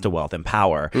access to wealth and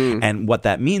power. And what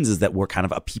that means is that we're kind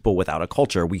of a people without a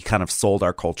culture. We kind of sold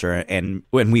our culture, and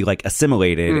when we like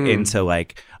assimilated into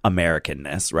like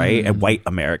Americanness, right? And white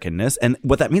Americanness. And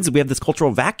what that means is we have this cultural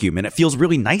vacuum, and it feels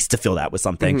really nice to fill that with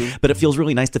something, but it feels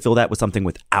really nice to fill that with something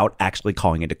without actually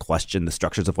calling into question the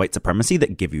structures of white supremacy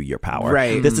that give you your power.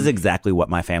 Right. This is exactly what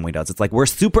my family does. It's like, we're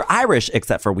super Irish,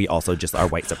 except for we also just are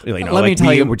white. You know, Let me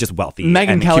tell you, we're just wealthy. Megyn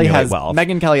and Kelly accumulate has wealth.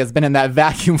 Megyn Kelly has been in that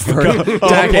vacuum vacuum for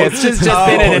decades. She's just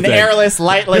been in an airless,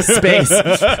 lightless space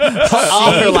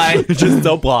all her life. Just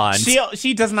so blonde.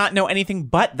 She does not know anything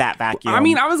but that vacuum. I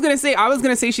mean, I was gonna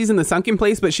say she's in the sunken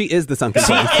place, but she is the sunken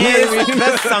place. She is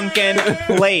the sunken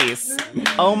place.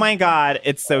 Oh my God,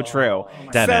 it's so true.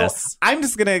 Dennis. So I'm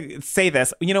just gonna say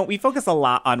this. You know, we focus a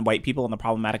lot on white people and the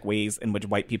problematic ways in which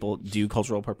white people do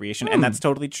cultural appropriation, and that's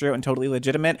totally true and totally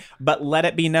legitimate. But let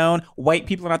it be known, white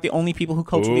people are not the only people who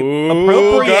culturally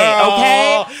appropriate. Girl.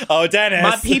 Okay? Oh, Dennis.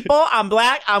 My people, I'm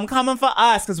black. I'm coming for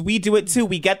us because we do it too.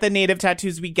 We get the native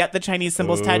tattoos. We get the Chinese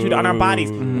symbols tattooed on our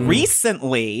bodies.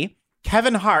 Recently,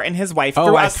 Kevin Hart and his wife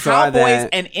threw a Cowboys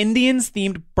and Indians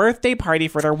themed birthday party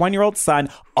for their 1-year-old son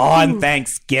on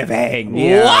Thanksgiving.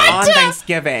 What? On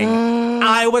Thanksgiving.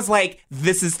 I was like,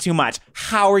 this is too much.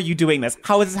 How are you doing this?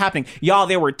 How is this happening? Y'all,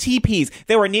 there were teepees.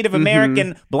 There were Native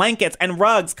American blankets and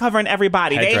rugs covering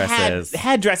everybody. Headdresses. They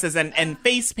had headdresses and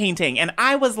face painting. And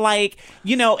I was like,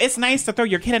 you know, it's nice to throw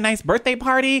your kid a nice birthday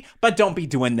party, but don't be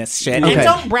doing this shit. Okay.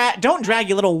 And don't drag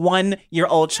your little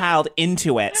 1-year-old child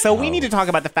into it. So we need to talk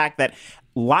about the fact that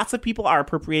lots of people are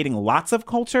appropriating lots of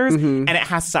cultures, and it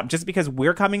has to stop. Just because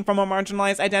we're coming from a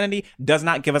marginalized identity does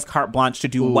not give us carte blanche to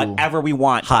do whatever we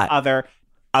want to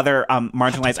other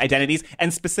marginalized identities,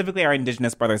 and specifically our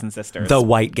indigenous brothers and sisters. The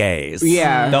white gays.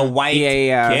 Yeah. The white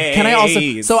gays. Can I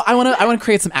also? So I want to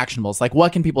create some actionables. Like,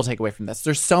 what can people take away from this?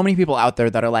 There's so many people out there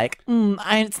that are like,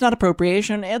 it's not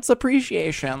appropriation, it's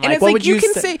appreciation. And it's what like would you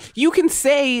can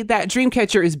say that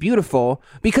Dreamcatcher is beautiful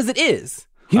because it is.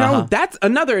 You know, that's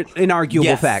another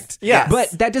inarguable fact. Yes.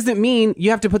 But that doesn't mean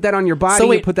you have to put that on your body, So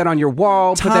wait, put that on your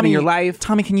wall, put that in your life.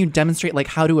 Tommy, can you demonstrate like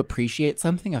how to appreciate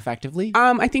something effectively?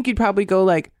 I think you'd probably go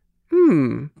like,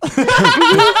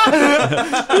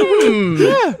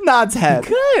 Nods head.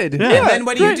 Good. And then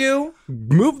what do you do?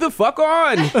 Move the fuck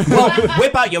on. Well,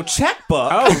 whip out your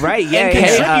checkbook. Oh, right. Yeah. And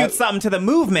contribute something to the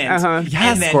movement. Yes,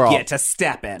 and then squirrel. get to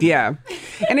stepping. Yeah.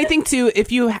 And I think, too,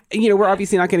 if we're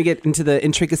obviously not going to get into the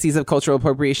intricacies of cultural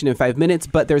appropriation in 5 minutes,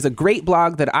 but there's a great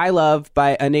blog that I love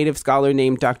by a Native scholar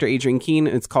named Dr. Adrienne Keene.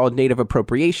 It's called Native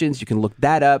Appropriations. You can look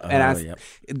that up.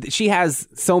 She has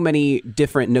so many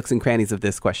different nooks and crannies of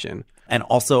this question. And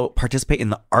also participate in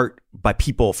the art by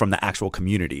people from the actual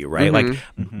community, right? Like,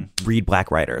 read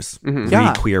Black writers,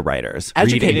 read queer writers,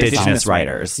 Educated read Indigenous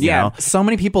writers. You know? So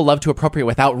many people love to appropriate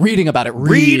without reading about it.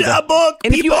 Read a book,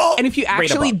 And people! if you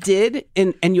actually did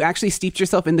and you actually steeped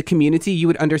yourself in the community, you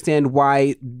would understand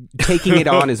why taking it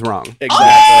on is wrong.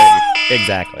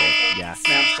 Exactly. Yeah.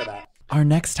 Snaps to that. Our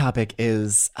next topic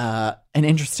is an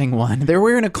interesting one.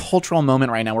 We're in a cultural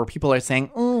moment right now where people are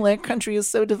saying, oh, that country is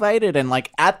so divided. And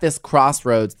like at this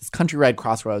crossroads, this countrywide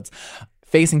crossroads,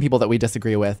 facing people that we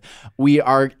disagree with, we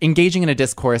are engaging in a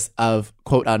discourse of,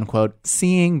 quote unquote,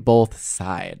 seeing both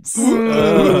sides.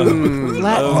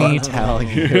 Let me tell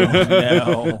you.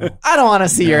 No. I don't want to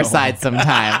see your side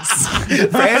sometimes.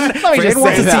 Fran wants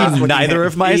to see neither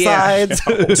of my sides.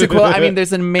 To quote,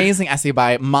 there's an amazing essay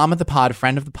by Mom of the Pod,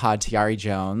 friend of the pod, Tiari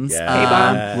Jones. Yeah. Hey,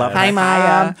 Mom. Love Hi,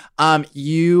 her. Mom.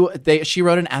 She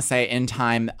wrote an essay in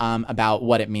Time about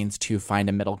what it means to find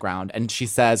a middle ground. And she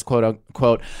says, quote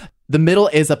unquote, the middle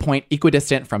is a point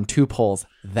equidistant from two poles.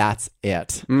 That's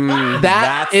it.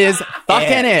 That's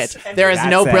fucking it. There is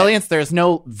no brilliance. There's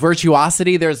no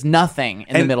virtuosity. There's nothing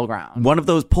in the middle ground. One of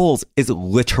those poles is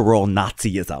literal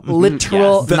Nazism.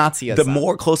 Literal Nazism. The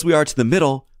more close we are to the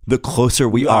middle, the closer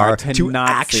we are to Nazism.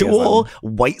 actual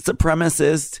white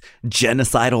supremacist,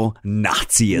 genocidal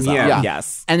Nazism. Yeah.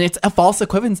 Yes. And it's a false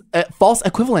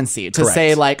equivalency to Correct.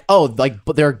 say like, oh, like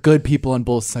but there are good people on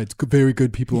both sides, very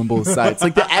good people on both sides.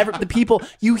 Like the people,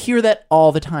 you hear that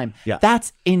all the time. Yeah.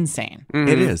 That's insane.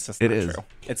 It is. It's It not is. true.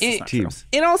 It's just not true. Teams.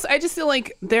 And also, I just feel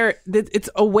like it's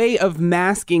a way of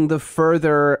masking the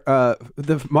further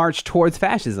the march towards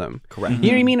fascism. Correct.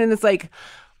 You know what I mean? And it's like,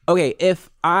 okay, if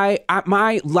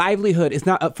my livelihood is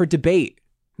not up for debate,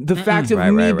 the fact of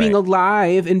me being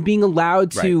alive and being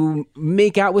allowed to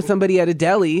make out with somebody at a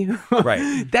deli,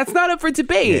 that's not up for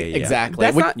debate. Yeah.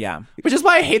 Exactly. That's Which is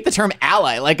why I hate the term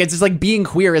ally. Like, it's just like being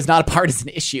queer is not a partisan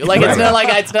issue. Like, it's not like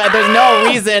there's no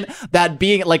reason that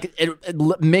being like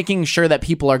making sure that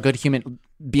people are good human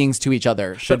beings to each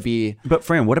other should be. But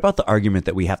Fran, what about the argument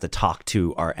that we have to talk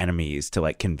to our enemies to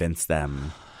like convince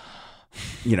them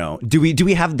do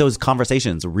we have those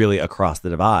conversations really across the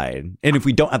divide? And if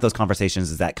we don't have those conversations,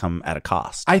 does that come at a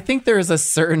cost? I think there is a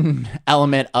certain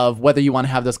element of whether you want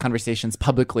to have those conversations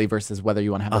publicly versus whether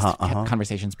you want to have those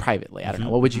conversations privately. I don't know.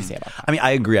 What would you say about that? I mean,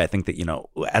 I agree. I think that,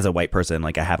 as a white person,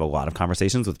 like I have a lot of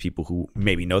conversations with people who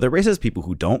maybe know they're racist, people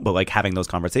who don't, but like having those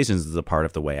conversations is a part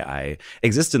of the way I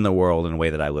exist in the world and a way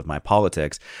that I live my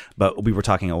politics. But we were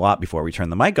talking a lot before we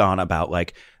turned the mic on about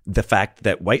like the fact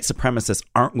that white supremacists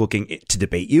aren't looking to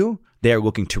debate you. They're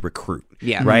looking to recruit.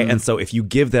 Yeah. Right. And so if you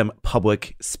give them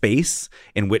public space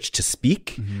in which to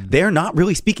speak, they're not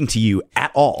really speaking to you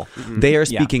at all. They are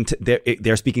speaking to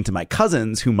they're speaking to my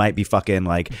cousins who might be fucking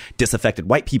like disaffected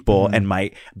white people and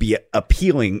might be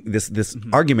appealing. This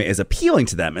argument is appealing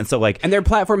to them. And so like, and their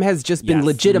platform has just been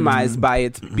legitimized by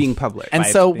its being public. And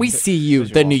so we see you,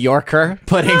 the New Yorker,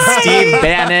 putting Steve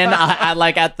Bannon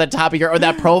at the top of your, or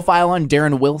that profile on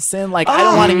Darren Wilson. Like, I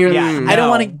don't want to hear, I don't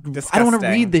want to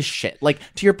read this shit. Like,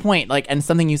 to your point, like, and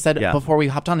something you said before we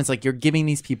hopped on, is like, you're giving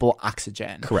these people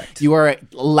oxygen. Correct. You are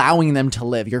allowing them to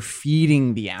live. You're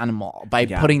feeding the animal by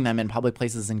putting them in public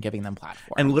places and giving them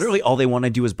platforms. And literally all they want to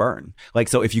do is burn. Like,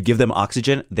 so if you give them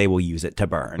oxygen, they will use it to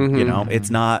burn. It's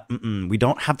not, we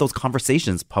don't have those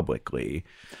conversations publicly.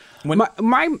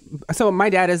 My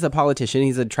dad is a politician.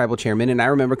 He's a tribal chairman, and I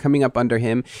remember coming up under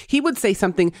him. He would say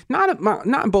something not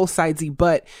on both sides,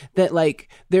 but that like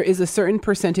there is a certain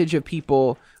percentage of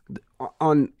people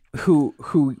on who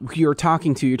you're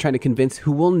talking to, you're trying to convince,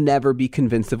 who will never be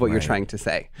convinced of what you're trying to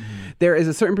say. There is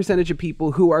a certain percentage of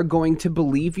people who are going to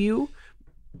believe you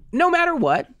no matter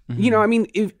what. I mean,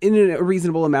 if, in a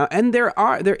reasonable amount. And there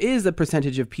is a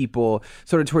percentage of people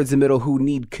sort of towards the middle who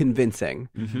need convincing,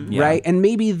 right? And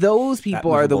maybe those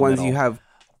people are the ones you have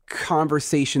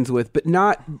conversations with, but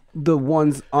not the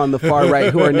ones on the far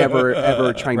right who are never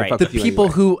ever trying to fuck the with you people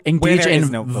anyway. who engage in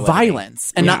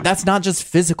violence, and that's not just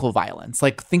physical violence.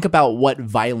 Like, think about what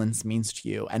violence means to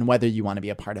you and whether you want to be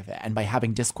a part of it. And by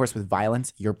having discourse with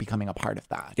violence, you're becoming a part of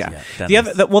that.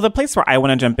 The place where I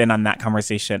want to jump in on that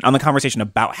conversation, on the conversation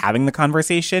about having the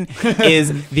conversation,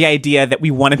 is the idea that we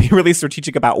want to be really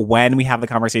strategic about when we have the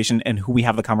conversation and who we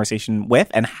have the conversation with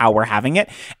and how we're having it.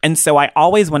 And so I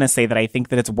always want to say that I think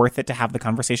that it's worth it to have the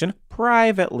conversation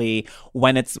privately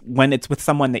when it's with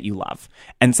someone that you love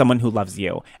and someone who loves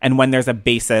you, and when there's a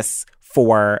basis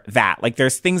for that. Like,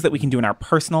 there's things that we can do in our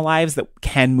personal lives that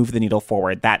can move the needle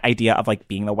forward. That idea of like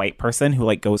being the white person who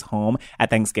like goes home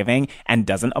at Thanksgiving and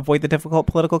doesn't avoid the difficult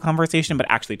political conversation, but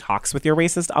actually talks with your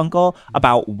racist uncle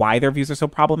about why their views are so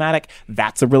problematic.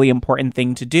 That's a really important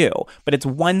thing to do. But it's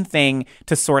one thing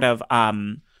to sort of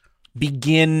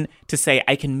begin to say,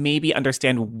 I can maybe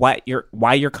understand why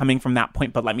you're coming from that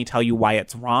point, but let me tell you why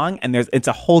it's wrong. And it's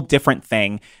a whole different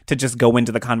thing to just go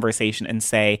into the conversation and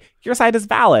say your side is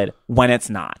valid when it's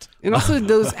not. And also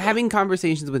those having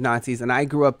conversations with Nazis, and I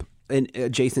grew up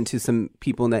adjacent to some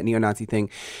people in that neo-Nazi thing,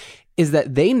 is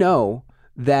that they know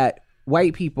that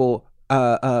white people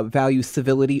value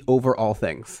civility over all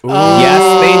things.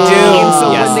 Yes, they do. And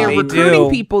so when they're recruiting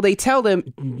people, they tell them,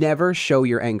 never show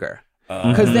your anger.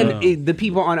 Because then the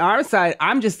people on our side,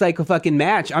 I'm just like a fucking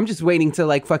match. I'm just waiting to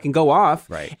like fucking go off.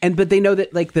 Right. But they know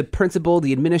that like the principal,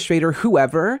 the administrator,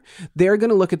 whoever, they're going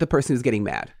to look at the person who's getting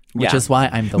mad. Which is why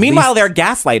I'm the Meanwhile, least... they're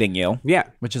gaslighting you. Yeah.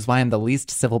 Which is why I'm the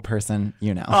least civil person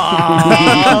you know.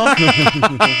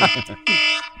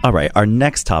 All right. Our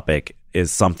next topic is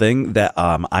something that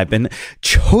I've been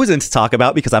chosen to talk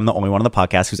about because I'm the only one on the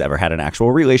podcast who's ever had an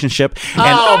actual relationship.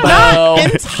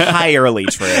 Not entirely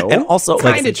true. And also,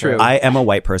 kind of true. I am a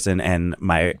white person, and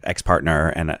my ex-partner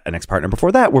and an ex-partner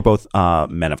before that were both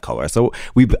men of color. So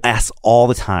we ask all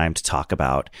the time to talk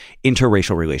about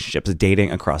interracial relationships,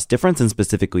 dating across difference, and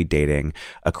specifically dating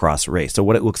across race. So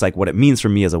what it looks like, what it means for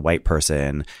me as a white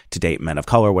person to date men of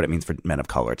color, what it means for men of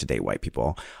color to date white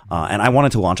people. And I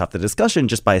wanted to launch off the discussion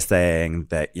just by saying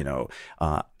that,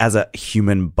 as a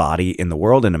human body in the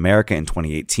world, in America in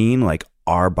 2018, like,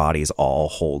 our bodies all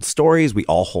hold stories. We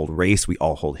all hold race. We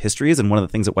all hold histories. And one of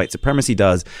the things that white supremacy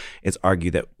does is argue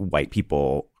that white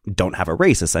people don't have a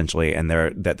race, essentially, and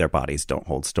that their bodies don't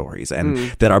hold stories, and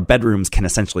that our bedrooms can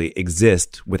essentially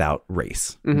exist without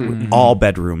race. All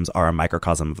bedrooms are a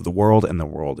microcosm of the world, and the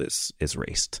world is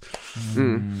raced.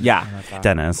 Yeah.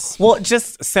 Dennis. Well,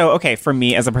 just so, okay, for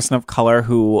me as a person of color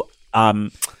who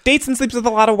dates and sleeps with a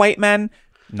lot of white men,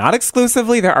 not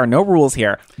exclusively, there are no rules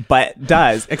here, but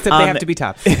does. Except they have to be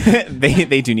tops.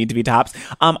 They do need to be tops.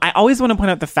 I always want to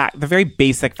point out the very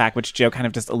basic fact, which Joe kind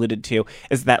of just alluded to,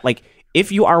 is that, like,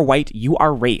 if you are white, you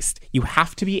are raced. You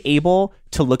have to be able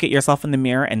to look at yourself in the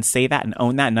mirror and say that and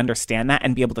own that and understand that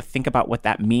and be able to think about what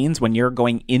that means when you're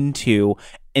going into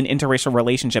an interracial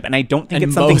relationship, and I don't think And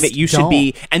it's something most that you should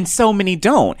be, and so many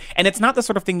don't. And it's not the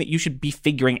sort of thing that you should be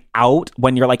figuring out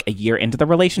when you're like a year into the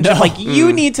relationship. Like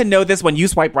you need to know this when you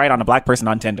swipe right on a black person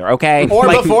on Tinder, okay? Or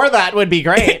like, before that would be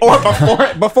great. or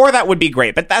before that would be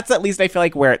great. But that's at least I feel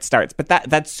like where it starts. But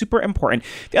that's super important.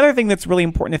 The other thing that's really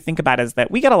important to think about is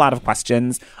that we get a lot of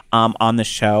questions on the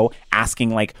show asking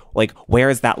like where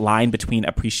is that line between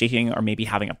appreciating or maybe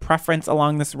having a preference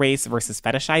along this race versus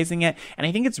fetishizing it? And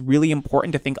I think it's really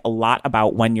important to think a lot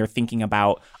about when you're thinking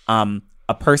about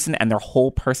a person and their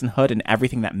whole personhood and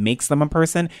everything that makes them a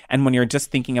person, and when you're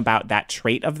just thinking about that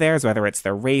trait of theirs, whether it's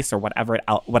their race or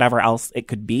whatever else it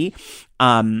could be,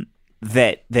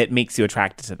 that makes you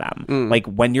attracted to them. Like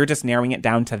when you're just narrowing it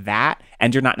down to that,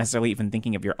 and you're not necessarily even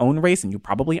thinking of your own race, and you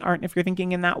probably aren't if you're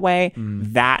thinking in that way,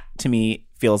 that to me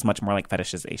feels much more like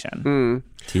fetishization.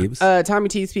 Teebs? Tommy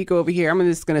T. Speak over here. I'm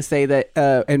just going to say that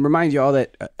and remind you all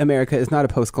that America is not a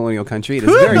post-colonial country. It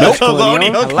is very much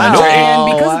colonial. country.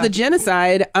 And because of the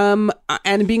genocide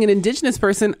and being an indigenous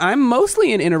person, I'm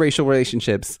mostly in interracial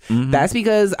relationships. That's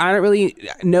because I don't really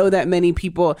know that many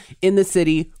people in the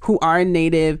city who are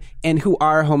native and who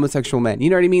are homosexual men.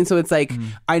 You know what I mean? So it's like,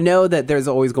 I know that there's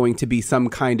always going to be some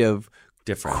kind of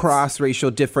difference,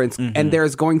 cross-racial difference, and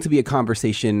there's going to be a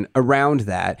conversation around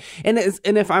that. And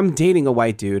if I'm dating a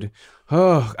white dude,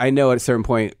 I know at a certain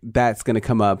point that's going to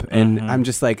come up, and I'm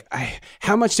just like,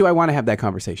 how much do I want to have that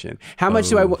conversation? How much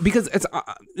do I? Because it's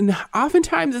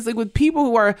oftentimes it's like with people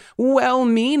who are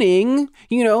well-meaning,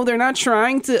 you know, they're not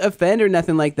trying to offend or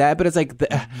nothing like that, but it's like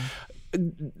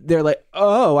they're like,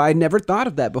 oh, I never thought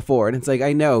of that before. And it's like,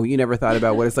 I know you never thought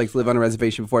about what it's like to live on a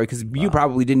reservation before, because you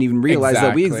probably didn't even realize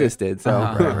that we existed. So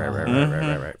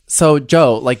Right. So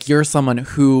Joe, like you're someone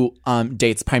who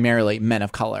dates primarily men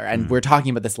of color, and we're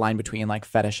talking about this line between like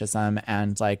fetishism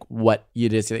and like what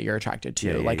it is that you're attracted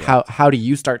to. How do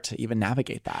you start to even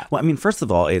navigate that? Well, I mean, first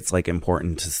of all, it's like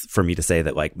important for me to say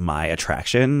that like my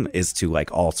attraction is to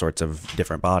like all sorts of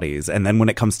different bodies. And then when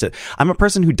it comes to, I'm a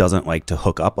person who doesn't like to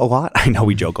hook up a lot. I know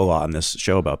we joke a lot on this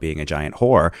show about being a giant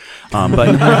whore,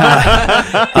 but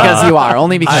because you are,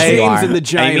 only because you are in the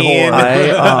giant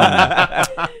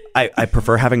whore. I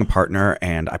prefer having a partner,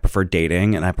 and I prefer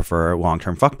dating, and I prefer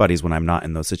long-term fuck buddies when I'm not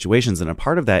in those situations. And a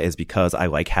part of that is because I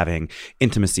like having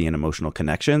intimacy and emotional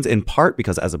connections, in part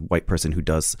because as a white person who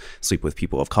does sleep with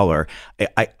people of color,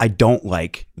 I don't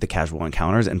like the casual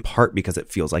encounters, in part because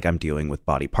it feels like I'm dealing with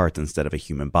body parts instead of a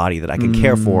human body that I can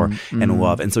care for and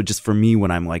love. And so just for me,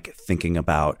 when I'm like thinking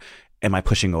about, am I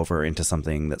pushing over into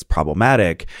something that's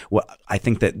problematic? Well, I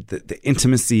think that the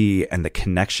intimacy and the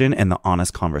connection and the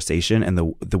honest conversation and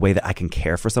the way that I can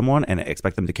care for someone and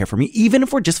expect them to care for me, even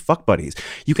if we're just fuck buddies,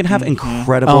 you can have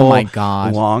incredible,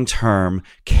 long-term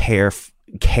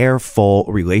careful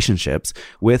relationships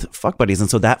with fuck buddies. And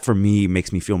so that for me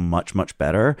makes me feel much, much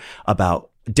better about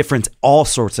all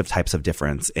sorts of types of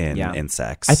difference in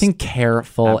sex. I think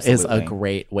careful is a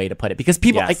great way to put it, because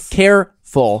people like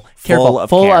full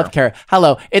of care.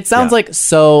 Hello. It sounds like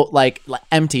so like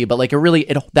empty, but like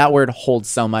that word holds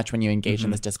so much when you engage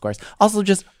in this discourse. Also,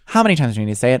 just how many times do you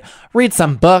need to say it? Read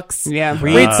some books. Yeah.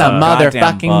 Read some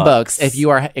motherfucking books if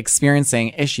you are experiencing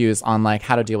issues on like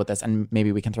how to deal with this, and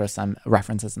maybe we can throw some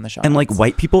references in the show. And like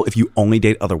white people, if you only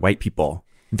date other white people,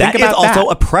 that is also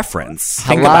a preference.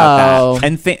 Think about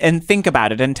that and think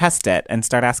about it and test it and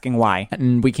start asking why.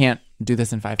 And we can't do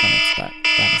this in 5 minutes, but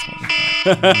that is what we can.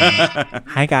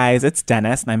 Hi guys, it's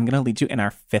Dennis, and I'm going to lead you in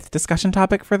our 5th discussion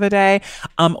topic for the day.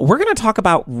 We're going to talk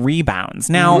about rebounds.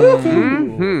 Now,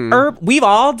 we've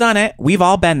all done it. We've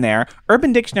all been there.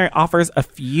 Urban Dictionary offers a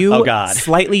few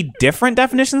slightly different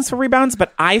definitions for rebounds,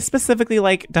 but I specifically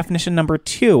like definition number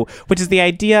 2, which is the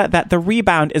idea that the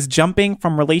rebound is jumping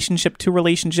from relationship to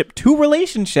relationship to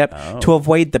relationship to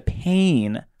avoid the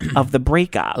pain of the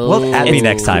breakup. Well, at me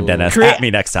next time, Dennis. At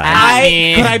me next time.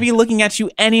 Could I be looking at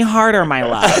you any harder, my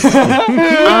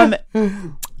love?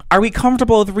 Are we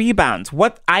comfortable with rebounds?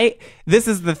 This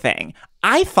is the thing.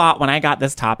 I thought when I got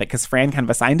this topic, because Fran kind of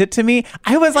assigned it to me,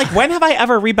 I was like, when have I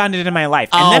ever rebounded in my life?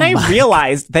 And then I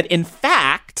realized that, in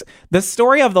fact, the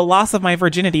story of the loss of my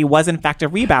virginity was, in fact, a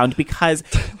rebound, because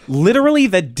literally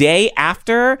the day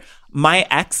after my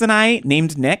ex and I,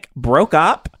 named Nick, broke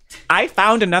up, I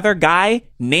found another guy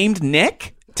named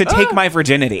Nick to take my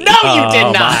virginity. No, you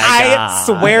did not. I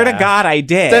swear to God, I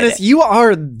did. Dennis, you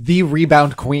are the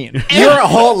rebound queen. Your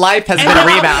whole life has been a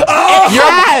rebound.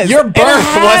 Your birth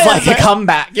was like a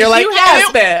comeback. You're like,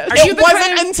 yes, bitch. It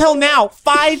wasn't until now,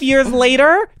 5 years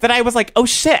later, that I was like, oh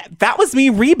shit, that was me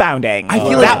rebounding. I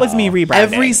feel that was me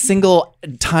rebounding. Every single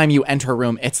time you enter a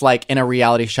room, it's like in a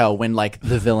reality show when like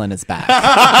the villain is back.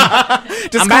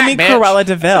 Just call me Cruella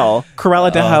DeVille.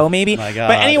 Cruella DeHo, maybe. My God.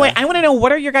 But anyway, I want to know,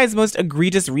 what are your guys' most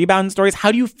egregious rebound stories?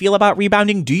 How do you feel about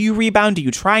rebounding? Do you rebound? Do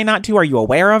you try not to? Are you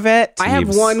aware of it? I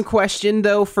have one question,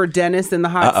 though, for Dennis in the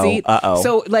hot seat.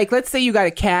 So, like, let's say you got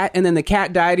a cat and then the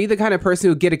cat died. Are you the kind of person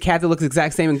who would get a cat that looks the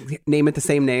exact same and name it the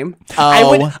same name?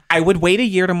 I would wait a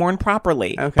year to mourn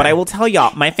properly. Okay. But I will tell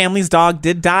y'all, my family's dog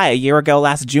did die a year ago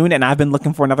last June, and I've been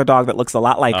looking for another dog that looks a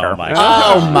lot like her. Oh my Oh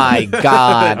god. my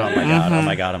god. Oh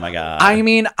my god. Oh my god. I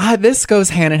mean, this goes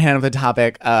hand in hand with a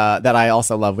topic that I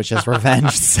also love, which is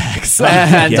revenge sex.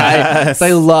 And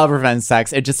I love revenge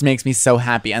sex. It just makes me so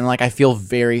happy. And like, I feel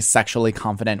very sexually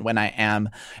confident when I am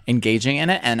engaging in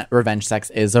it. And revenge sex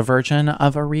is a version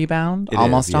of a rebound.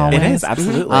 Almost always. It is,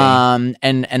 absolutely.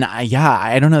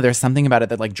 I don't know. There's something about it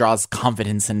that like draws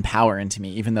confidence and power into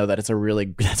me, even though that's a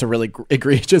really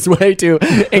egregious way to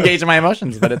engage in my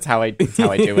emotions. But it's how I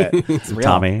do it. It's real.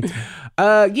 Tommy.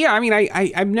 Yeah, I mean,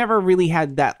 I've never really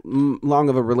had that long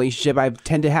of a relationship. I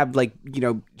tend to have like,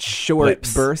 short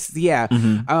bursts. Yeah.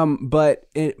 Mm-hmm. But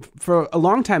for a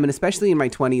long time, and especially in my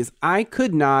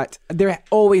 20s, there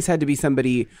always had to be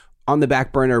somebody on the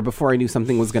back burner before I knew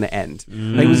something was going to end.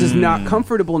 Like, I was just not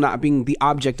comfortable not being the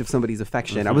object of somebody's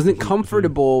affection. I wasn't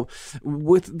comfortable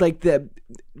with like the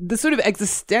sort of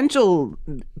existential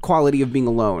quality of being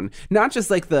alone, not just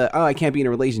like I can't be in a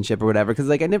relationship or whatever, because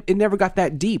like it never got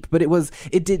that deep, but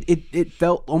it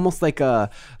felt almost like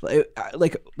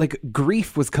like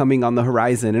grief was coming on the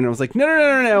horizon, and I was like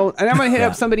no, and I'm gonna hit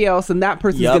up somebody else, and that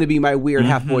person's gonna be my weird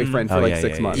half boyfriend for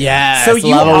 6 months. Yeah, so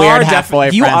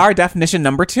you are definition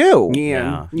number 2.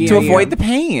 Yeah. To avoid the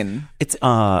pain. It's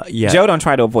yeah. Joe don't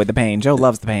try to avoid the pain. Joe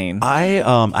loves the pain. I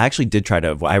actually did try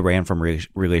to avoid. I ran from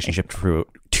relationship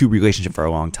to relationship for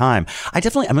a long time.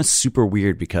 I'm a super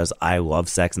weird because I love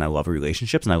sex and I love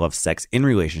relationships and I love sex in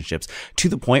relationships to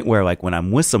the point where like when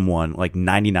I'm with someone, like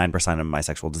 99% of my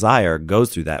sexual desire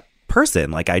goes through that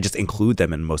person. Like I just include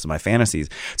them in most of my fantasies.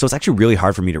 So it's actually really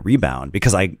hard for me to rebound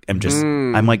because I am just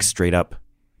I'm like straight up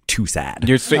too sad.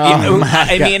 You're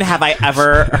I mean, have I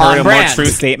ever heard a more true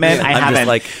statement? Yeah, I haven't.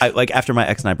 Like after my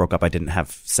ex and I broke up, I didn't have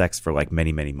sex for like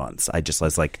many months. I just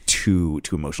was like too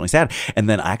emotionally sad. And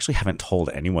then I actually haven't told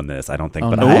anyone this, I don't think,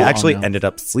 but I actually ended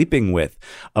up sleeping with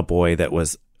a boy that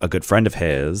was a good friend of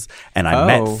his, and I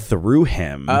met through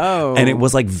him. And it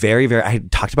was like very, very, I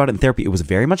talked about it in therapy. It was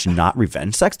very much not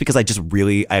revenge sex because I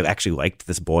actually liked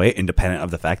this boy independent of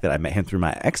the fact that I met him through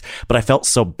my ex, but I felt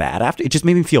so bad after. It just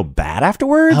made me feel bad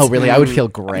afterwards. Oh, really? I would feel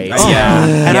great. Yeah.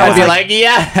 And I would be like,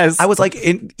 yes. I was like,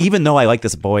 even though I like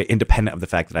this boy independent of the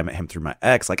fact that I met him through my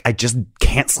ex, like I just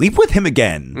can't sleep with him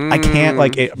again. I can't,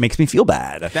 like, it makes me feel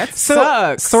bad. That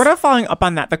sucks. Sort of following up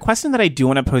on that, the question that I do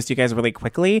want to pose to you guys really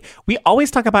quickly, we always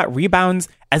talk about rebounds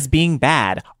as being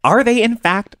bad. Are they in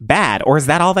fact bad, or is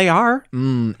that all they are?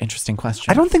 Interesting question.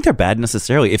 I don't think they're bad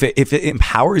necessarily. If it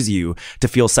empowers you to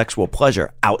feel sexual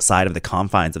pleasure outside of the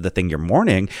confines of the thing you're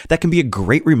mourning, that can be a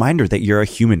great reminder that you're a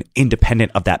human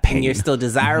independent of that pain. And you're still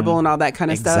desirable and all that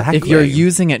kind of stuff. If you're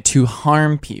using it to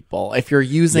harm people, if you're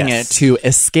using it to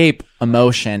escape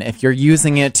emotion, if you're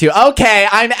using it to, okay,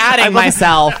 I'm adding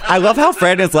myself. I love how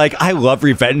Fran is like, I love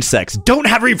revenge sex. Don't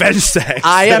have revenge sex.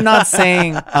 I am not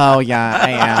saying, oh yeah,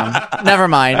 I am. Never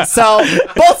mind. So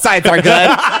both sides are good.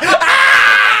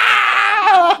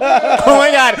 Oh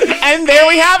my God. And there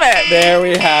we have it. There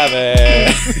we have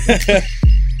it.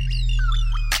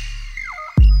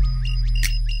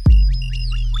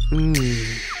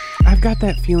 I've got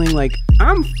that feeling like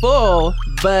I'm full,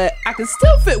 but I can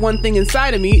still fit one thing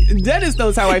inside of me. Dennis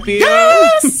knows how I feel.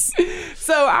 Yes!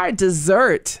 So our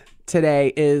dessert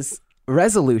today is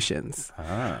resolutions.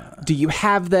 Do you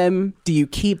have them? Do you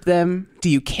keep them? Do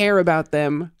you care about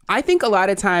them? I think a lot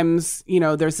of times,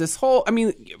 there's this whole,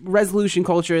 resolution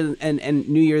culture and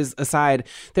New Year's aside,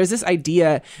 there's this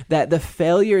idea that the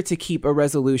failure to keep a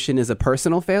resolution is a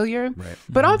personal failure. Right.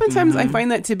 But oftentimes I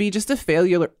find that to be just a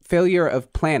failure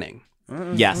of planning.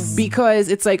 Yes. Because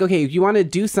it's like, okay, if you want to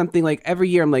do something like every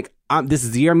year, I'm like, this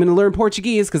is the year I'm going to learn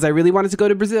Portuguese because I really wanted to go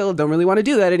to Brazil. Don't really want to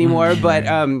do that anymore.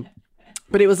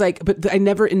 But it was like, but I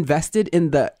never invested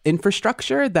in the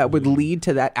infrastructure that would lead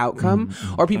to that outcome.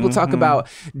 Or people talk about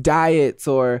diets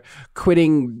or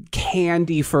quitting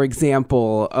candy, for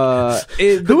example.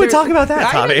 Who would talk about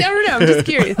that, Tommy? I don't know. I'm just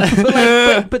curious.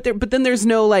 But then there's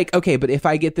no like, okay, but if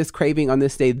I get this craving on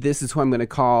this day, this is who I'm going to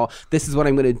call. This is what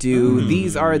I'm going to do.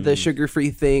 These are the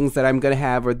sugar-free things that I'm going to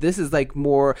have. Or this is like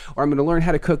more, or I'm going to learn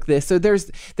how to cook this. So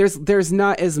there's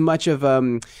not as much of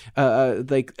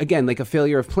like a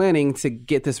failure of planning to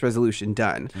get this resolution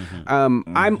done.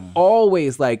 I'm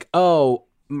always like,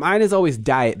 mine is always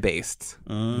diet based.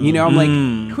 You know, I'm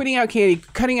like cutting out candy,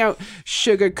 cutting out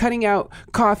sugar, cutting out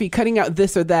coffee, cutting out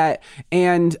this or that,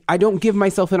 and I don't give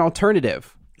myself an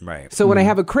alternative. Right. So when I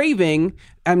have a craving,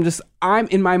 I'm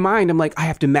in my mind, I'm like, I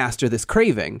have to master this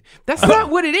craving. That's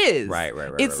not what it is. Right.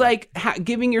 It's like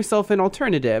giving yourself an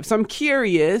alternative. So I'm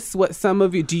curious what some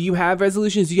of you, do you have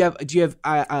resolutions? Do you have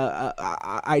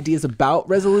ideas about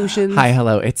resolutions? Hi,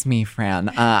 hello. It's me, Fran.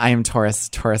 I am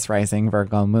Taurus rising,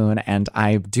 Virgo moon, and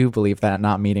I do believe that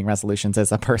not meeting resolutions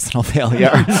is a personal failure.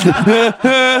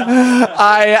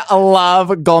 I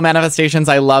love goal manifestations.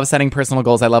 I love setting personal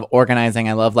goals. I love organizing.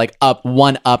 I love like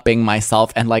one-upping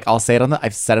myself. And like I've said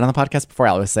it on the podcast before.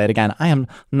 I'll always say it again. I am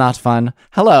not fun.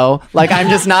 Hello. Like I'm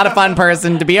just not a fun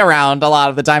person to be around a lot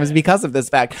of the times because of this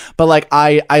fact. But like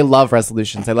I love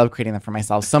resolutions. I love creating them for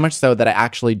myself. So much so that I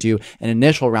actually do an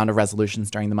initial round of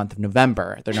resolutions during the month of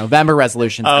November. They're November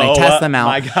resolutions, and I test them out.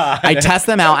 My God. I test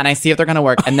them out and I see if they're going to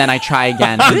work, and then I try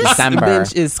again in December.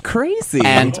 This bitch is crazy.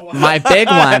 And my big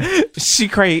one.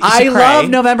 I love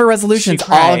November resolutions.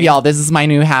 All of y'all, this is my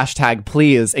new hashtag.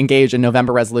 Please engage in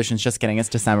November resolutions. Just kidding. It's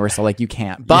December, so like you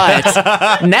can't. But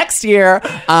next year,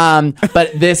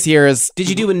 but this year's. Did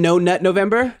you do a no nut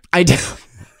November? I did.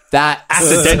 That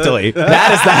accidentally.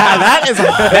 That is the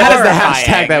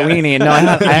hashtag that we need. No,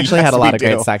 I actually had a lot of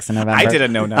great sex in November. I did a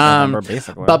no nut November,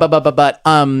 basically. But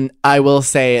I will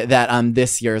say that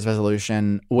this year's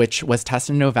resolution, which was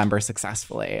tested in November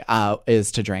successfully,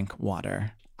 is to drink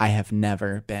water. I have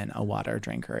never been a water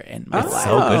drinker in my life.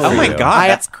 So good for my you. God,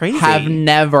 that's crazy. I have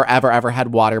never, ever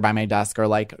had water by my desk or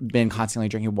like been constantly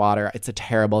drinking water. It's a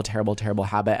terrible, terrible, terrible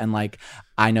habit. And like,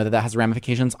 I know that has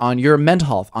ramifications on your mental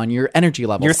health, on your energy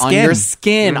levels, on your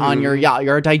skin, on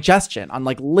your digestion, on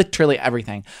like literally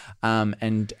everything.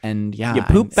 And yeah, you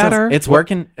poop better. It's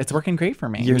working great for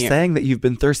me. You're saying that you've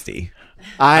been thirsty.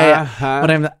 When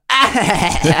I'm oh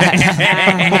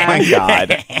my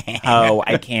God. Oh,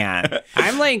 I can't.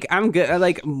 I'm good.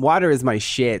 Like water is my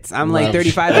shit. I'm like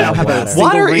 35 and I don't have a single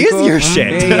water wrinkle. is your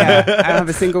shit. Yeah. I don't have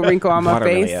a single wrinkle on my Water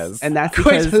face. really is. And that's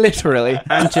quite because literally.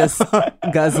 I'm just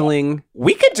guzzling.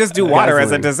 We could just do water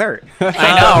as a Guzzling. dessert.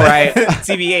 I know, right?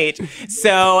 TBH.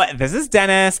 So this is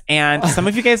Dennis, and some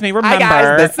of you guys may remember.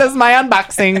 Hi guys, this is my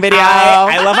unboxing video.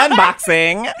 I love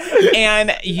unboxing.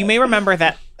 And you may remember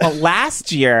that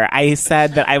last year I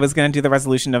said that I was going to do the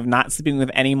resolution of not sleeping with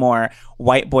any more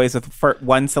white boys with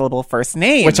one-syllable first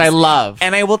names. Which I love.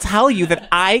 And I will tell you that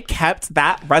I kept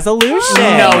that resolution.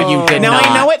 No, you did now, not.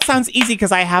 I know it sounds easy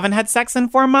because I haven't had sex in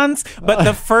 4 months, but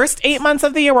the first 8 months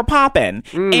of the year were popping.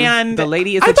 And the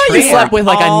lady is I thought you slept with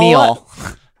like a Neil.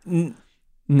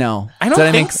 No, I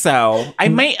don't think so. I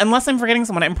might, unless I'm forgetting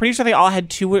someone. I'm pretty sure they all had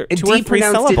two or three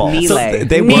syllables. So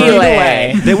they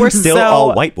were still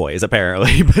all white boys,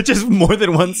 apparently, but just more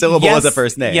than one syllable as a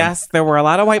first name. Yes, there were a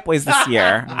lot of white boys this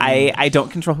year. I don't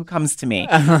control who comes to me. You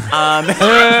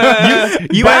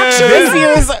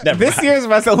actually this year's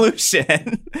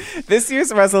resolution. This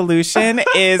year's resolution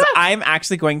is I'm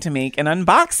actually going to make an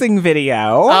unboxing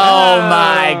video. Oh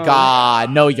my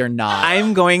God! No, you're not.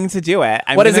 I'm going to do it.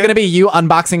 What is it going to be? You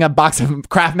unboxing a box of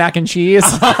Kraft mac and cheese?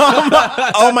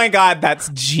 Oh my God, that's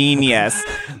genius.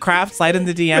 Kraft, slide in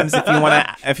the DMs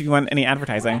if you want any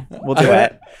advertising. We'll do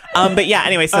it. But yeah,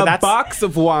 anyway, so that's a box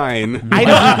of wine. I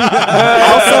don't.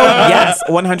 Also, yes,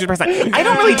 100%. I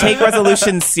don't really take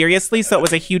resolutions seriously, so it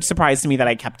was a huge surprise to me that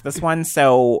I kept this one.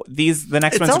 So the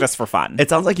next ones are just for fun. It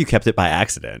sounds like you kept it by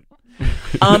accident.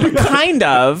 Kind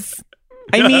of.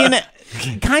 I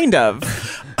mean, kind of.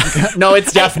 No,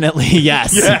 it's definitely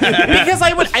yes. Because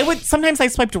I would sometimes I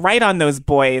swiped right on those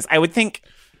boys. I would think,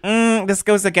 this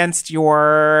goes against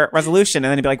your resolution,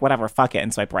 and then I'd be like, whatever, fuck it,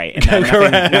 and swipe right, and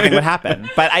then nothing would happen.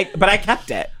 But I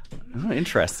kept it. Oh,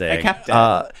 interesting. I kept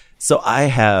it. So I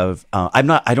have, I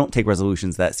don't take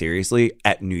resolutions that seriously.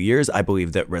 At New Year's, I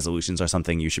believe that resolutions are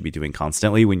something you should be doing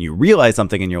constantly. When you realize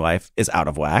something in your life is out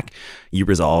of whack, you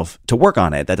resolve to work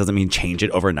on it. That doesn't mean change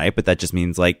it overnight, but that just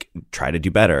means like try to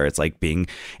do better. It's like being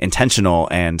intentional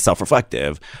and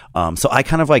self-reflective. So I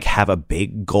kind of like have a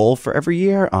big goal for every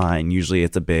year, and usually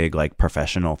it's a big like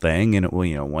professional thing. And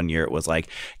one year it was like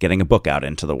getting a book out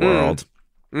into the world.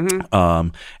 Mm-hmm.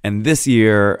 And this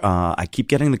year, I keep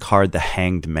getting the card, the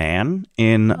Hanged Man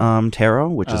in tarot,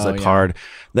 which is a card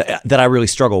that I really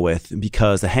struggle with,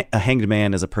 because a hanged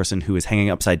man is a person who is hanging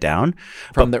upside down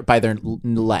by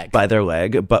their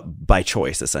leg, but by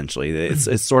choice. Essentially,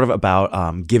 it's sort of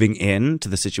about giving in to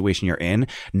the situation you're in,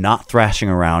 not thrashing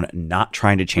around, not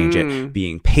trying to change it,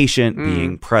 being patient,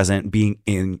 being present, being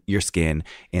in your skin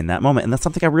in that moment. And that's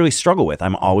something I really struggle with.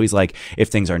 I'm always like, if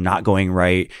things are not going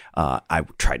right, I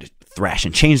try to thrash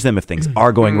and change them. If things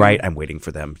are going right, I'm waiting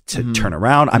for them to turn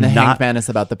around. And I'm the not. Hankman is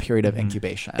about the period of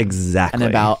incubation. Exactly.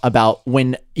 And about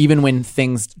when, even when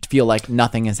things feel like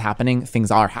nothing is happening,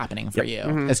 things are happening for you.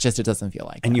 It's just, it doesn't feel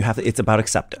like And you have to, it's about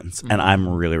acceptance. And I'm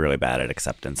really, really bad at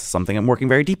acceptance. Something I'm working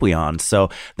very deeply on. So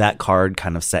that card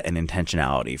kind of set an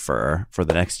intentionality for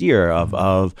the next year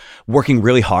of working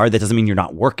really hard. That doesn't mean you're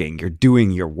not working. You're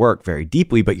doing your work very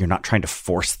deeply, but you're not trying to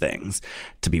force things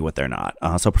to be what they're not.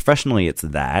 So professionally, it's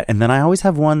that. And then I always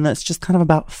have one that's just kind of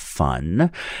about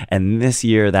fun. And this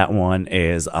year, that one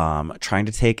is trying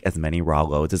to take as many raw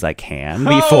loads as I can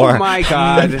before. Oh my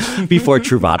God. Before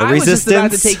Truvada I was resistance. just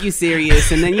about to take you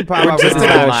serious, and then you pop up with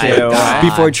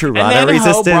Before Truvada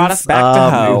resistance. Ho brought us back to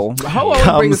Ho.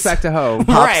 Ho brings us back to Ho.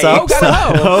 Pops up.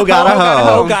 Ho got a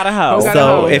Ho. Ho got a Ho. Ho got a Ho.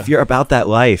 So if you're about that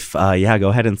life, go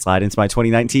ahead and slide into my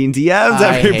 2019 DMs,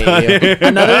 everybody.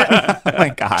 Another, Oh my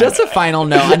God. just a final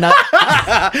note.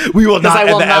 We will not I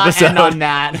will end the not episode. end on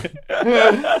that.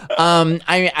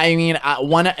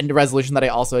 One resolution that I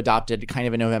also adopted kind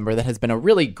of in November that has been a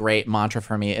really great mantra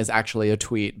for me is actually a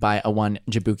tweet by a one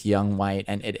Jabuki Young White,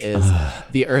 and it is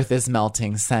 "The Earth is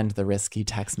melting. Send the risky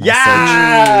text message."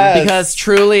 Yes! Because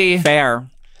truly, Fair.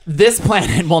 this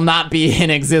planet will not be in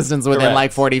existence within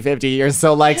like 40, 50 years.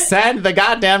 So send the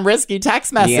goddamn risky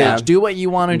text message. Yeah. Do what you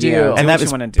want to do. Yeah. And that you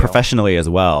is wanna do. professionally as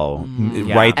well.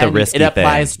 Write the And risky it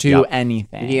applies thing. to Yep.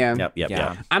 anything. Yeah.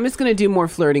 Yep. I'm just gonna do more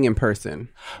flirting in person.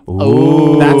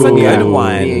 Ooh, That's a good Yeah.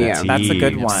 one. Yeah. That's a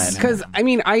good one. Because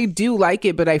I do like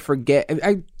it, but I forget.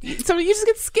 So you just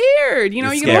get scared. You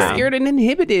know, you get scared and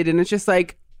inhibited, and it's just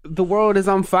like the world is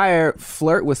on fire.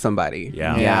 Flirt with somebody.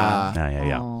 Yeah.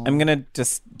 I'm going to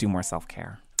just do more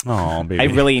self-care. Oh, baby. I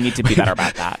really need to be better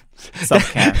about that.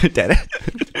 Self-care. Did it?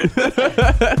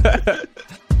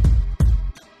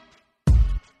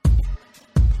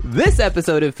 This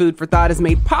episode of Food for Thought is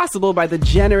made possible by the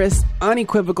generous,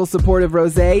 unequivocal support of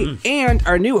Rosé and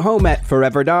our new home at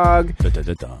Forever Dog.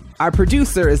 Our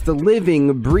producer is the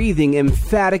living, breathing,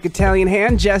 emphatic Italian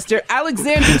hand gesture,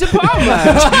 Alexander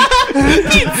DePalma.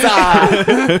 Pizza!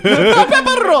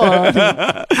 Pepperoni!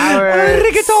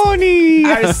 Rigatoni!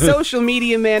 Our social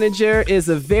media manager is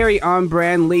a very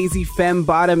on-brand, lazy femme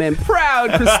bottom and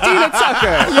proud Christina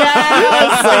Tucker.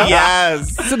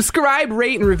 Yes. Subscribe,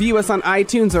 rate, and review us on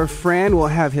iTunes, or Fran will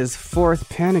have his 4th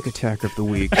panic attack of the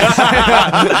week.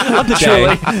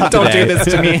 Don't do this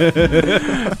to me.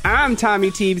 I'm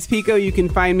Tommy Teebs Pico. You can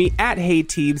find me at Hey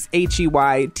Teebs, HeyTeebs,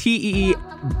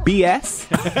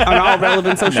 on all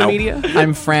relevant social media.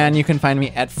 I'm Fran. You can find me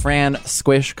at Fran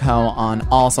Squish Co. on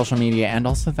all social media and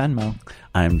also Venmo.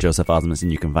 I'm Joseph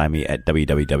Osmundson. You can find me at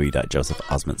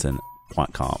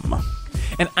www.josephosmundson.com.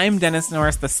 And I'm Dennis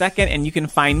Norris II, and you can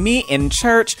find me in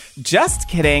church, just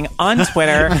kidding, on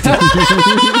Twitter,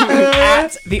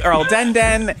 at the Earl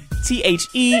Denden,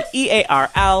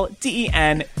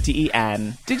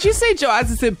 TheEarldenden. Did you say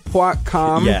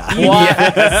joazisip.com? Yeah.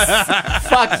 Yes.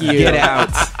 Fuck you. Get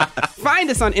out. Find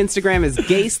us on Instagram as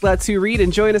Gay Sluts Who Read,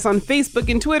 and join us on Facebook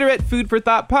and Twitter at Food for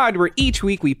Thought Pod, where each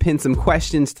week we pin some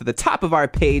questions to the top of our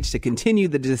page to continue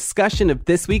the discussion of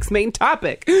this week's main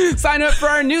topic. Sign up for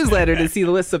our newsletter to see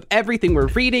the list of everything we're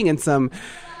reading and some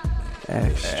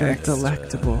extra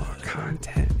delectable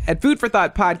content at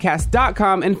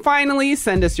foodforthoughtpodcast.com. And finally,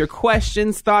 send us your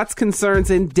questions, thoughts,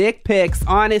 concerns, and dick pics,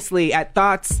 honestly, at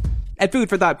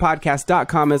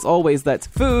foodforthoughtpodcast.com. As always, that's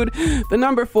food, the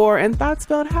number 4, and thought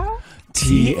spelled how?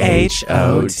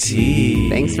 THOT.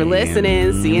 Thanks for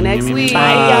listening. See you next week.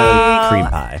 Bye. Cream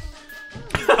pie.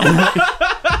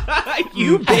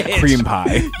 You bitch. Cream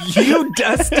pie. You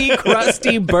dusty,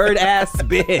 crusty, bird-ass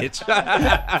bitch.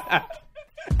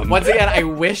 Once again, I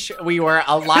wish we were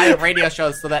a live radio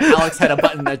show so that Alex had a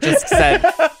button that just said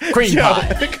cream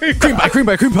pie. Cream pie, cream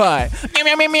pie, cream pie.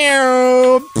 Meow, meow, meow,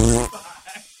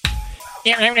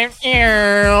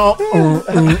 meow.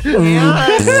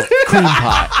 Cream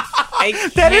pie.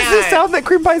 That is the sound that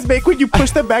cream pies make when you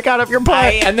push them back out of your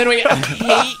pie. And then we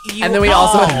hate you and then we all.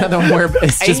 also have another one where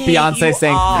it's just Beyonce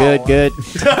saying all. good, good.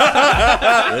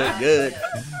 Good.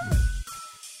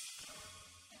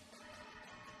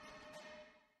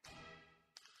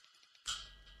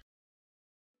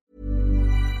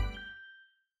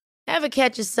 Ever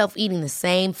catch yourself eating the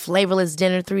same flavorless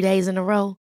dinner 3 days in a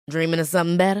row? Dreaming of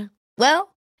something better?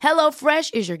 Well,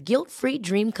 HelloFresh is your guilt-free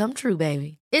dream come true,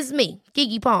 baby. It's me,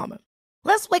 Keke Palmer.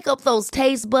 Let's wake up those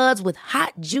taste buds with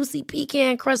hot, juicy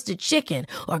pecan-crusted chicken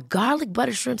or garlic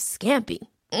butter shrimp scampi.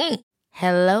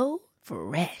 Hello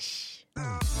Fresh.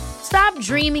 Stop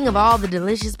dreaming of all the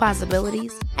delicious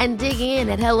possibilities and dig in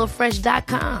at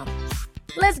HelloFresh.com.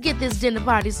 Let's get this dinner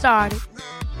party started.